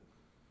miserable.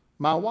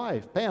 My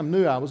wife, Pam,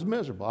 knew I was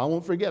miserable. I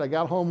won't forget, I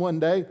got home one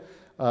day,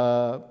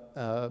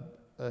 I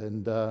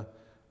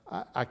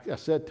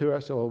said to her, I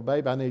said, well,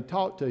 babe, I need to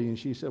talk to you. And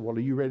she said, well, are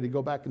you ready to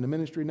go back into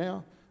ministry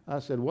now? I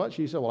said, what?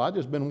 She said, well, I've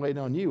just been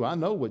waiting on you. I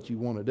know what you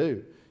want to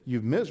do.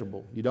 You're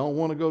miserable. You don't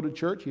want to go to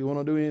church. You want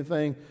to do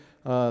anything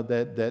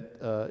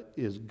that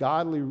is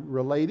godly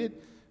related,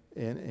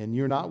 and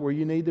you're not where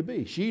you need to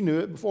be. She knew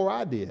it before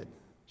I did.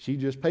 She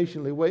just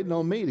patiently waiting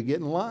on me to get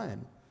in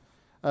line.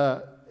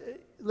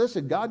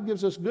 Listen, God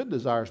gives us good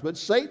desires, but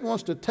Satan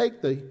wants to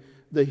take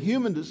the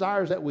human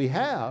desires that we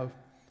have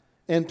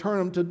and turn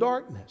them to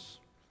darkness.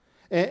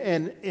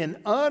 And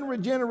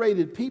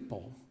unregenerated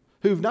people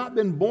who've not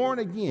been born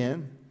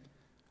again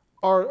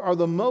are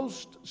the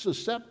most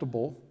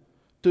susceptible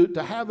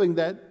to having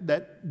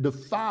that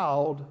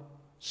defiled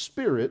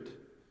spirit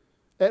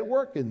at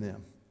work in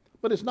them.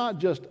 But it's not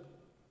just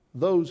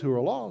those who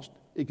are lost.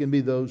 It can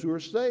be those who are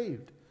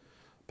saved.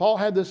 Paul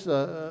had this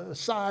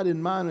side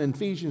in mind in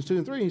Ephesians 2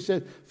 and 3. He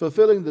said,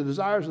 fulfilling the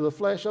desires of the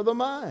flesh of the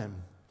mind.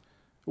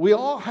 We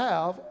all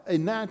have a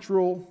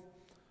natural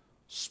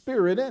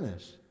spirit in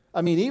us.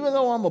 I mean, even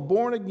though I'm a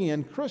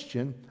born-again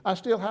Christian, I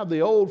still have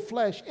the old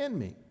flesh in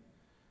me.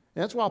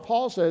 And that's why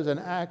Paul says in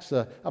Acts,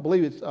 I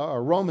believe it's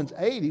Romans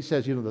 8, he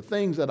says, the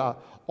things that I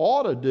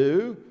ought to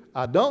do,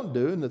 I don't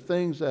do, and the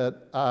things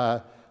that I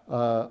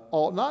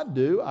ought not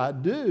do, I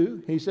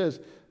do. He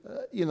says,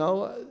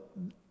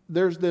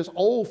 there's this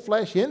old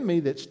flesh in me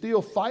that's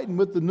still fighting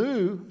with the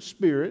new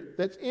spirit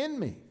that's in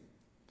me.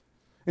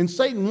 And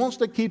Satan wants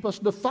to keep us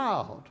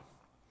defiled.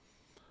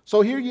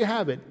 So here you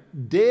have it,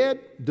 dead,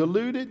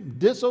 deluded,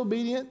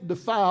 disobedient,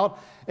 defiled,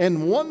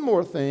 and one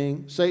more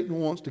thing, Satan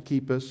wants to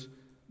keep us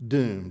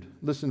doomed.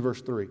 Listen,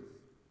 verse 3.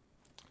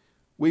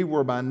 We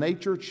were by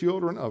nature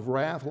children of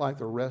wrath like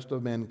the rest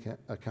of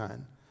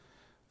mankind.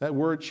 That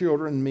word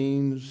children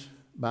means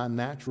by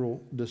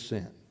natural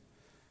descent.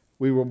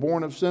 We were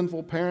born of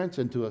sinful parents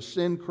into a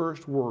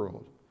sin-cursed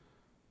world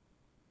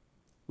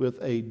with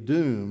a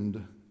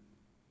doomed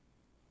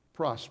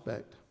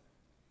prospect.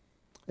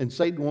 And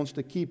Satan wants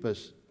to keep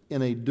us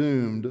in a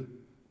doomed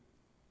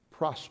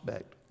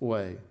prospect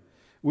way.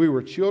 We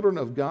were children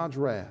of God's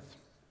wrath,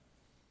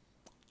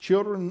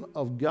 children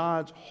of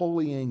God's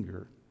holy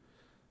anger.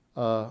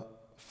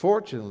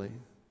 Fortunately,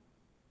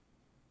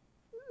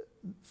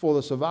 for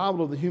the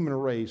survival of the human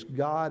race,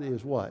 God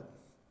is what?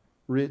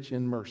 Rich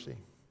in mercy.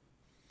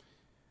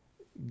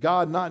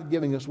 God not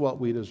giving us what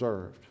we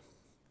deserved,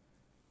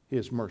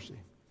 His mercy.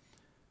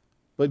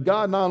 But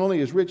God not only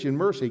is rich in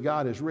mercy,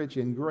 God is rich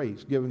in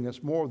grace, giving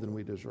us more than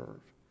we deserve.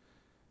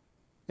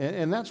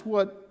 And that's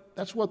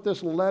what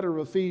this letter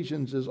of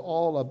Ephesians is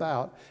all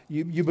about.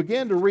 You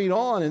begin to read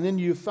on, and then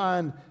you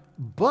find,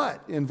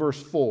 but in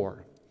verse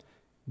 4,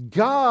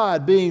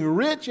 God being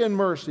rich in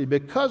mercy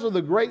because of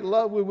the great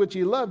love with which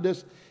He loved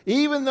us,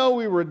 even though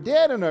we were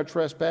dead in our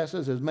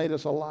trespasses, has made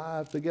us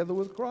alive together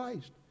with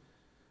Christ.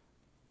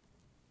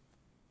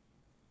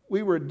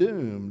 We were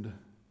doomed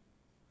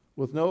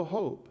with no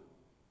hope.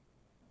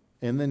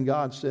 And then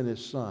God sent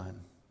His Son.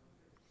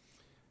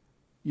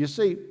 You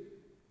see,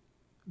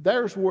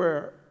 there's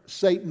where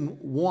Satan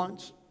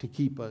wants to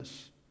keep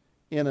us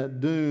in a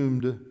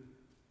doomed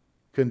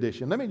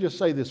condition. Let me just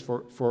say this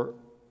for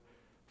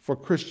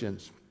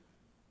Christians.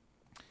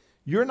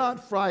 You're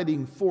not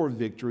fighting for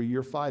victory,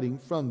 you're fighting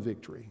from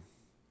victory.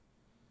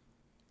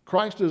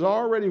 Christ has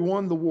already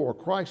won the war.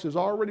 Christ has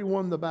already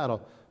won the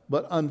battle.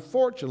 But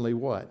unfortunately,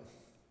 what?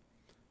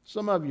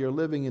 Some of you are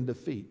living in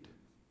defeat.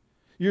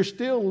 You're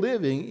still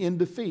living in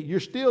defeat. You're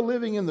still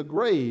living in the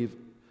grave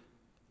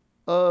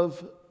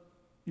of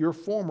your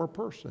former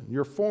person,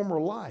 your former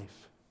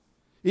life.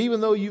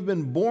 Even though you've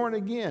been born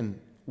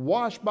again,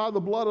 washed by the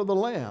blood of the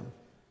Lamb,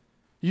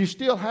 you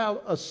still have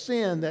a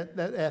sin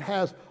that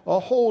has a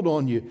hold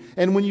on you.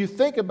 And when you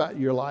think about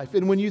your life,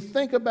 and when you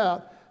think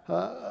about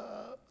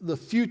the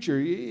future,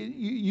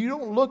 you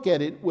don't look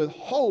at it with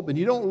hope, and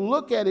you don't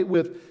look at it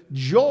with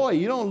joy.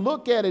 You don't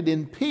look at it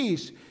in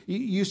peace.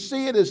 You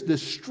see it as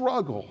this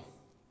struggle.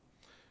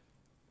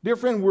 Dear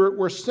friend,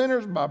 we're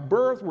sinners by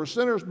birth, we're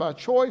sinners by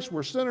choice,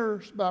 we're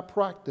sinners by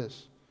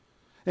practice.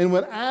 And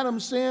when Adam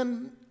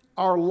sinned,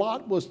 our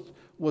lot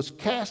was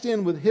cast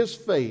in with his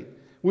fate.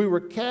 We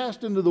were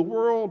cast into the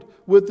world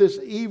with this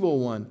evil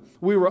one.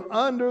 We were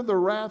under the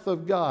wrath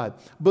of God.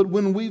 But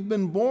when we've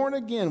been born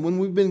again, when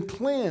we've been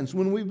cleansed,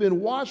 when we've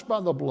been washed by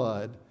the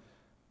blood,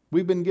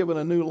 we've been given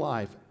a new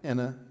life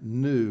and a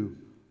new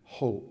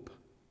hope.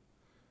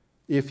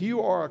 If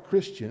you are a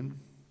Christian,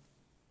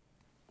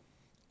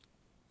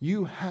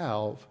 you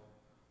have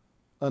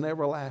an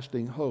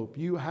everlasting hope.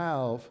 You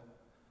have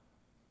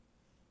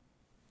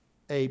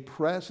a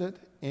present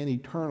and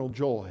eternal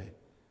joy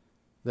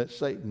that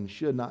Satan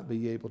should not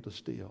be able to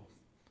steal.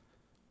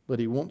 But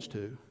he wants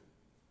to.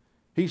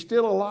 He's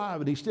still alive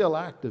and he's still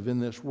active in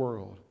this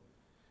world.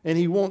 And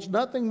he wants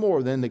nothing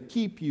more than to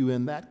keep you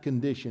in that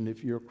condition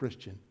if you're a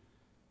Christian.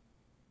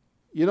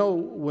 You know,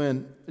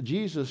 when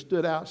Jesus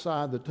stood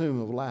outside the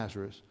tomb of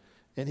Lazarus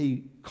and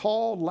he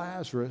called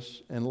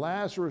Lazarus, and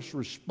Lazarus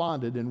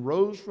responded and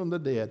rose from the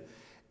dead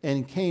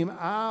and came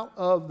out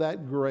of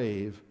that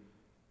grave,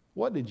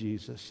 what did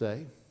Jesus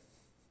say?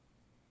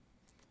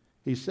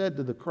 He said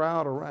to the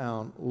crowd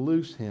around,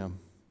 "Loose him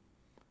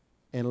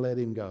and let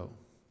him go."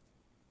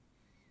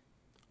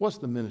 What's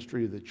the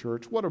ministry of the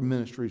church? What are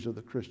ministries of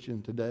the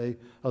Christian today,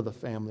 of the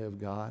family of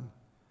God?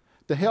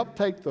 To help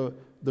take the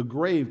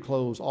grave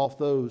clothes off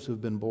those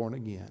who've been born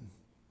again.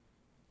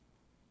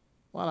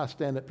 Why don't I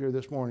stand up here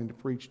this morning to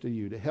preach to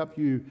you, to help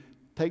you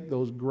take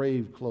those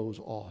grave clothes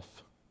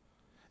off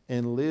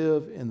and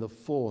live in the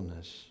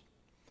fullness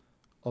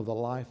of the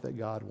life that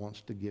God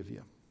wants to give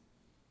you.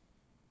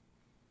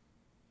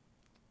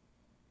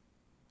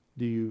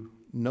 Do you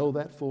know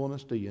that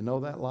fullness? Do you know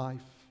that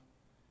life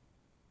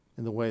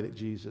in the way that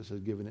Jesus has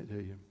given it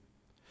to you?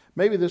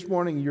 Maybe this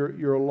morning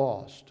you're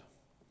lost.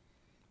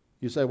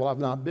 You say, "Well, I've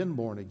not been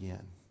born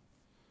again."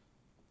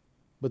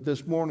 But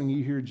this morning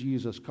you hear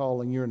Jesus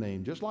calling your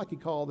name, just like he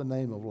called the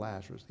name of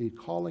Lazarus. He's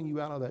calling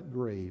you out of that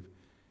grave.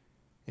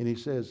 And he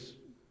says,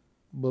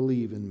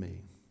 "Believe in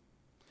me."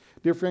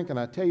 Dear friend, can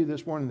I tell you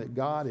this morning that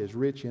God is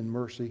rich in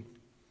mercy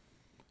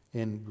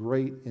and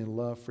great in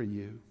love for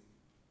you?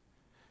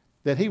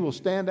 That he will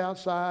stand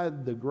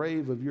outside the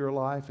grave of your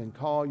life and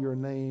call your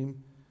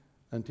name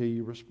until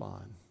you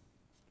respond.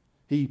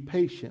 He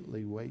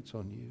patiently waits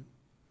on you.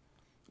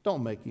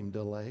 Don't make him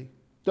delay.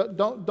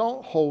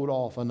 Don't hold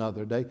off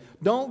another day.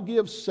 Don't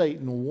give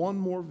Satan one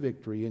more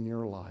victory in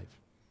your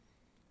life.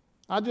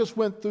 I just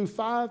went through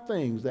 5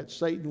 things that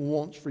Satan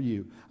wants for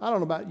you. I don't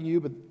know about you,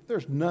 but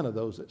there's none of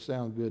those that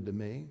sound good to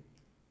me.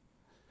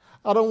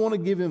 I don't want to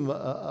give him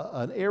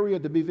an area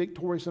to be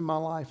victorious in my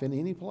life in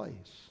any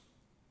place.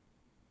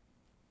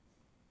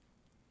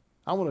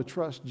 I want to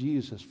trust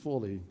Jesus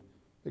fully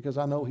because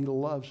I know he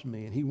loves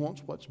me and he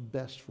wants what's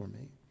best for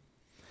me.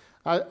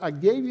 I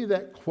gave you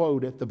that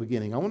quote at the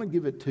beginning. I want to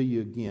give it to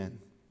you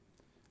again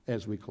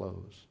as we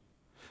close.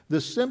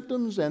 The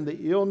symptoms and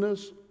the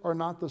illness are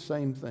not the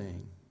same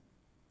thing.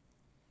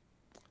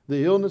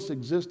 The illness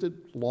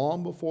existed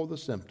long before the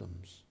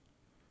symptoms.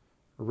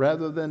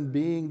 Rather than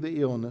being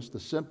the illness, the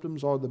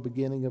symptoms are the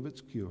beginning of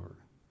its cure.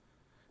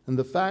 And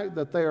the fact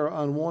that they are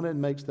unwanted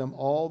makes them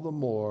all the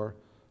more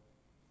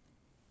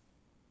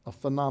a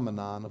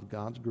phenomenon of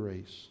God's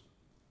grace,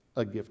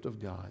 a gift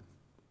of God.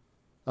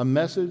 A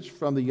message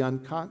from the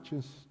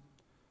unconscious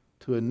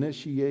to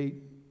initiate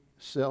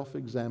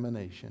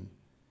self-examination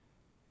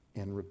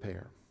and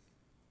repair.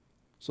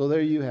 So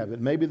there you have it.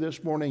 Maybe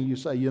this morning you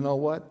say, "You know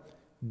what?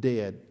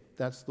 Dead.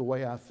 That's the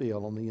way I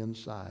feel on the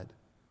inside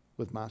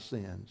with my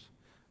sins.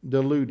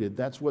 Deluded.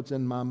 That's what's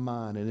in my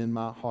mind and in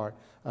my heart.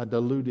 A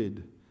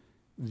deluded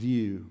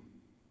view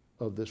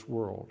of this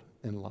world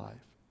and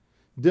life.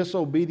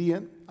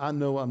 Disobedient. I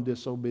know I'm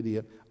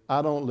disobedient.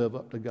 I don't live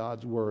up to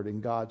God's word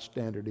and God's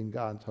standard and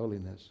God's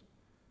holiness.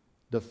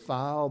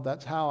 Defiled.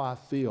 That's how I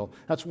feel.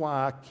 That's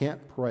why I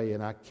can't pray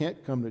and I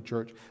can't come to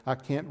church. I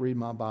can't read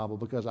my Bible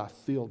because I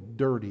feel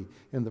dirty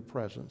in the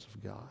presence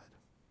of God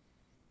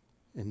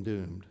and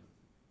doomed."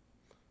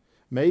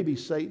 Maybe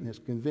Satan has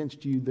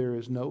convinced you there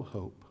is no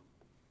hope,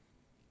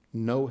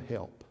 no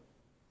help,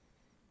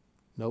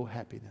 no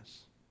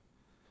happiness.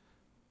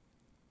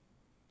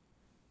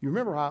 You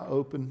remember how I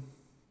opened?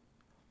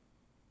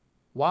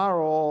 Why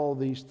are all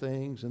these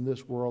things in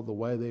this world the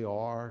way they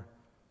are?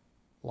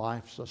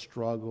 Life's a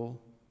struggle.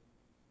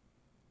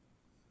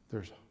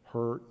 There's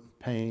hurt,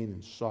 pain,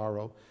 and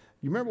sorrow.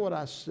 You remember what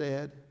I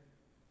said?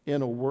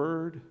 In a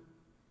word,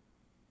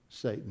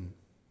 Satan.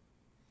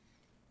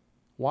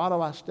 Why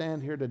do I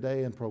stand here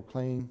today and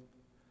proclaim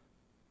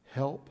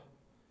help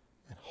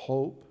and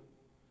hope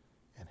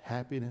and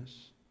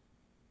happiness?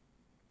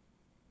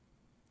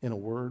 In a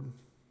word,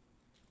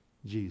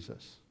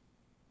 Jesus.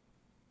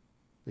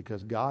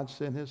 Because God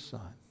sent his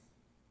Son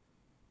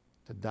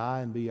to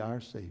die and be our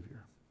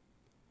Savior.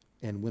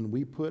 And when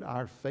we put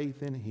our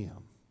faith in him,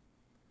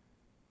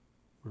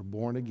 we're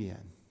born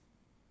again.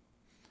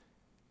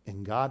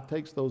 And God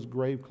takes those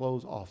grave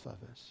clothes off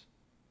of us.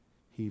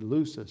 He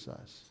looses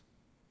us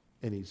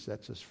and he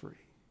sets us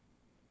free.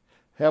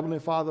 Heavenly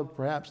Father,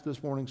 perhaps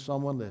this morning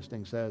someone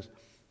listening says,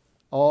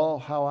 "Oh,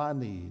 how I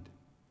need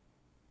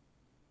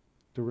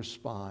to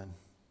respond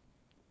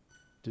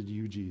to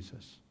you,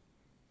 Jesus.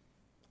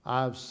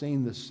 I've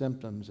seen the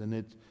symptoms, and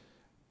it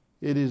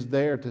is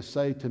there to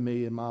say to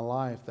me in my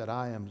life that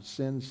I am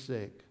sin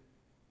sick,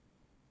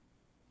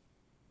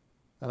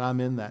 that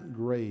I'm in that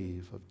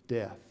grave of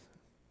death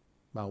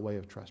by way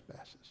of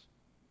trespasses.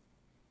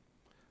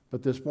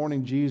 But this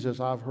morning, Jesus,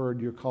 I've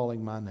heard you're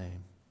calling my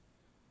name.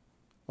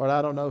 Lord,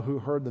 I don't know who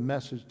heard the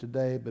message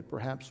today, but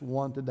perhaps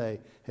one today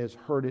has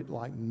heard it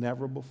like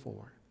never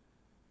before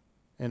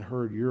and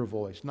heard your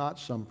voice, not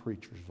some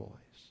preacher's voice,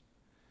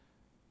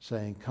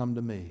 saying, come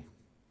to me.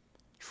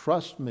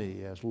 Trust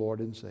me as Lord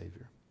and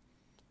Savior.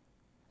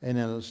 And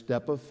in a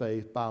step of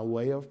faith, by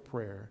way of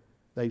prayer,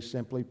 they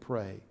simply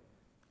pray,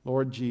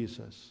 Lord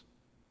Jesus,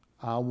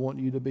 I want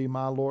you to be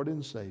my Lord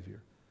and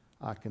Savior.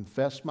 I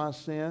confess my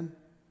sin,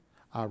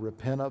 I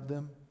repent of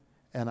them,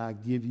 and I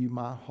give you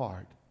my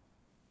heart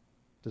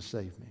to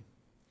save me.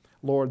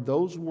 Lord,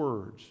 those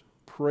words,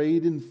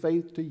 prayed in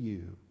faith to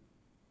you,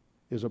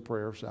 is a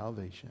prayer of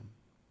salvation.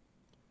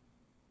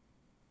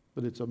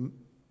 But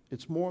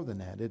it's more than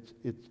that.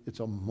 It's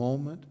a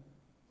moment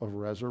of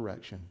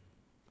resurrection.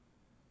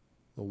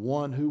 The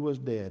one who was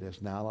dead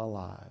is now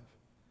alive.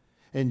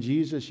 And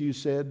Jesus, you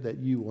said that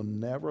you will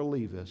never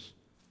leave us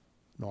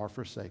nor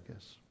forsake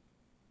us.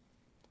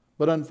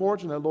 But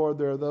unfortunately, Lord,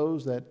 there are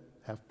those that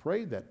have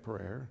prayed that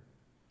prayer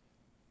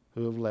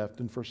who have left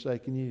and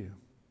forsaken you.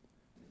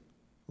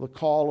 The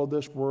call of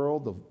this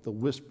world, the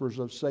whispers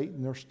of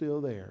Satan are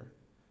still there.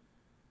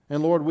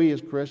 And Lord, we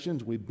as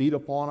Christians, we beat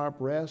upon our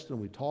breast and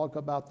we talk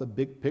about the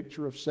big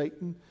picture of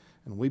Satan,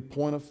 and we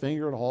point a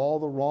finger at all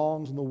the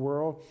wrongs in the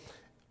world,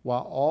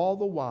 while all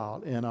the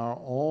while in our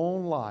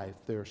own life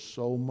there's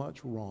so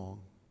much wrong.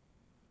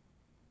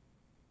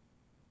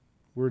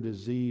 We're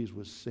diseased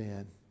with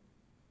sin.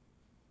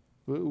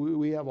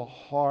 We have a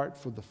heart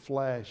for the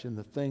flesh and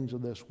the things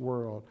of this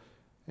world,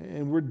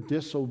 and we're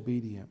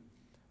disobedient.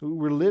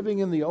 We're living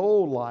in the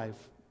old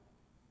life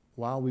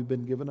while we've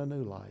been given a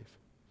new life.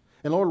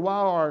 And Lord,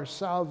 while our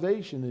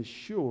salvation is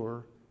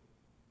sure,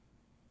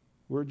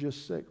 we're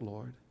just sick,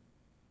 Lord.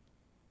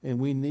 And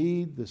we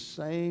need the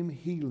same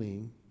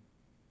healing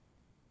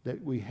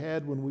that we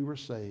had when we were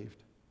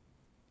saved,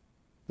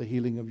 the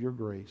healing of your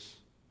grace.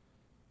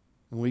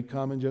 And we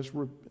come and just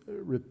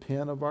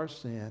repent of our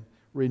sin,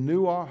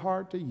 renew our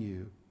heart to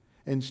you,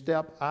 and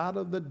step out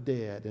of the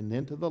dead and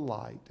into the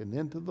light and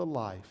into the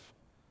life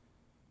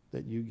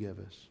that you give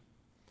us.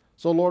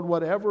 So Lord,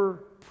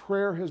 whatever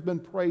prayer has been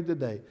prayed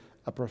today,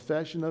 a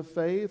profession of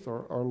faith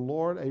or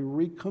Lord, a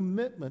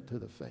recommitment to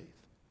the faith,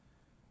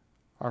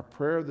 our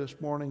prayer this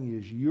morning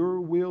is your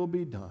will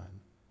be done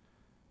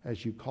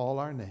as you call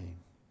our name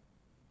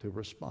to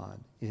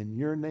respond. In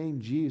your name,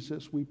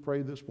 Jesus, we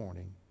pray this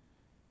morning.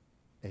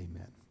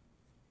 Amen.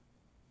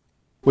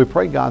 We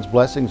pray God's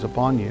blessings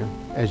upon you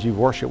as you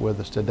worship with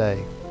us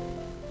today.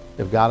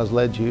 If God has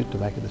led you to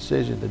make a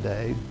decision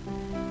today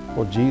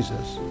for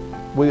Jesus,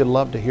 we would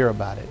love to hear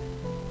about it.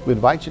 We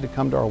invite you to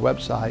come to our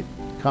website,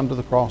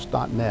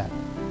 cometothecross.net.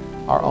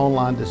 Our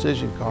online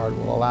decision card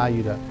will allow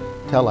you to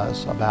tell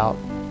us about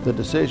the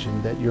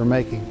decision that you're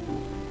making.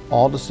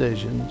 All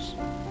decisions,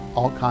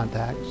 all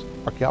contacts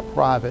are kept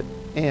private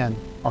and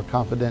are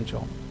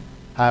confidential.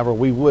 However,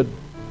 we would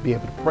be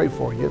able to pray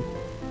for you,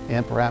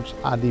 and perhaps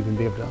I'd even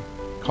be able to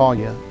call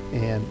you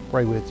and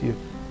pray with you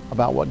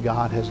about what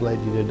God has led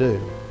you to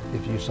do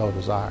if you so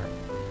desire.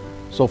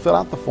 So fill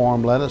out the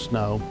form, let us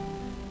know,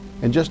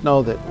 and just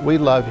know that we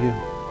love you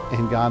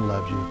and God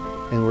loves you,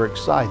 and we're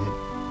excited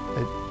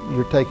that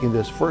you're taking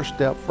this first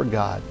step for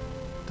God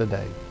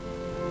today.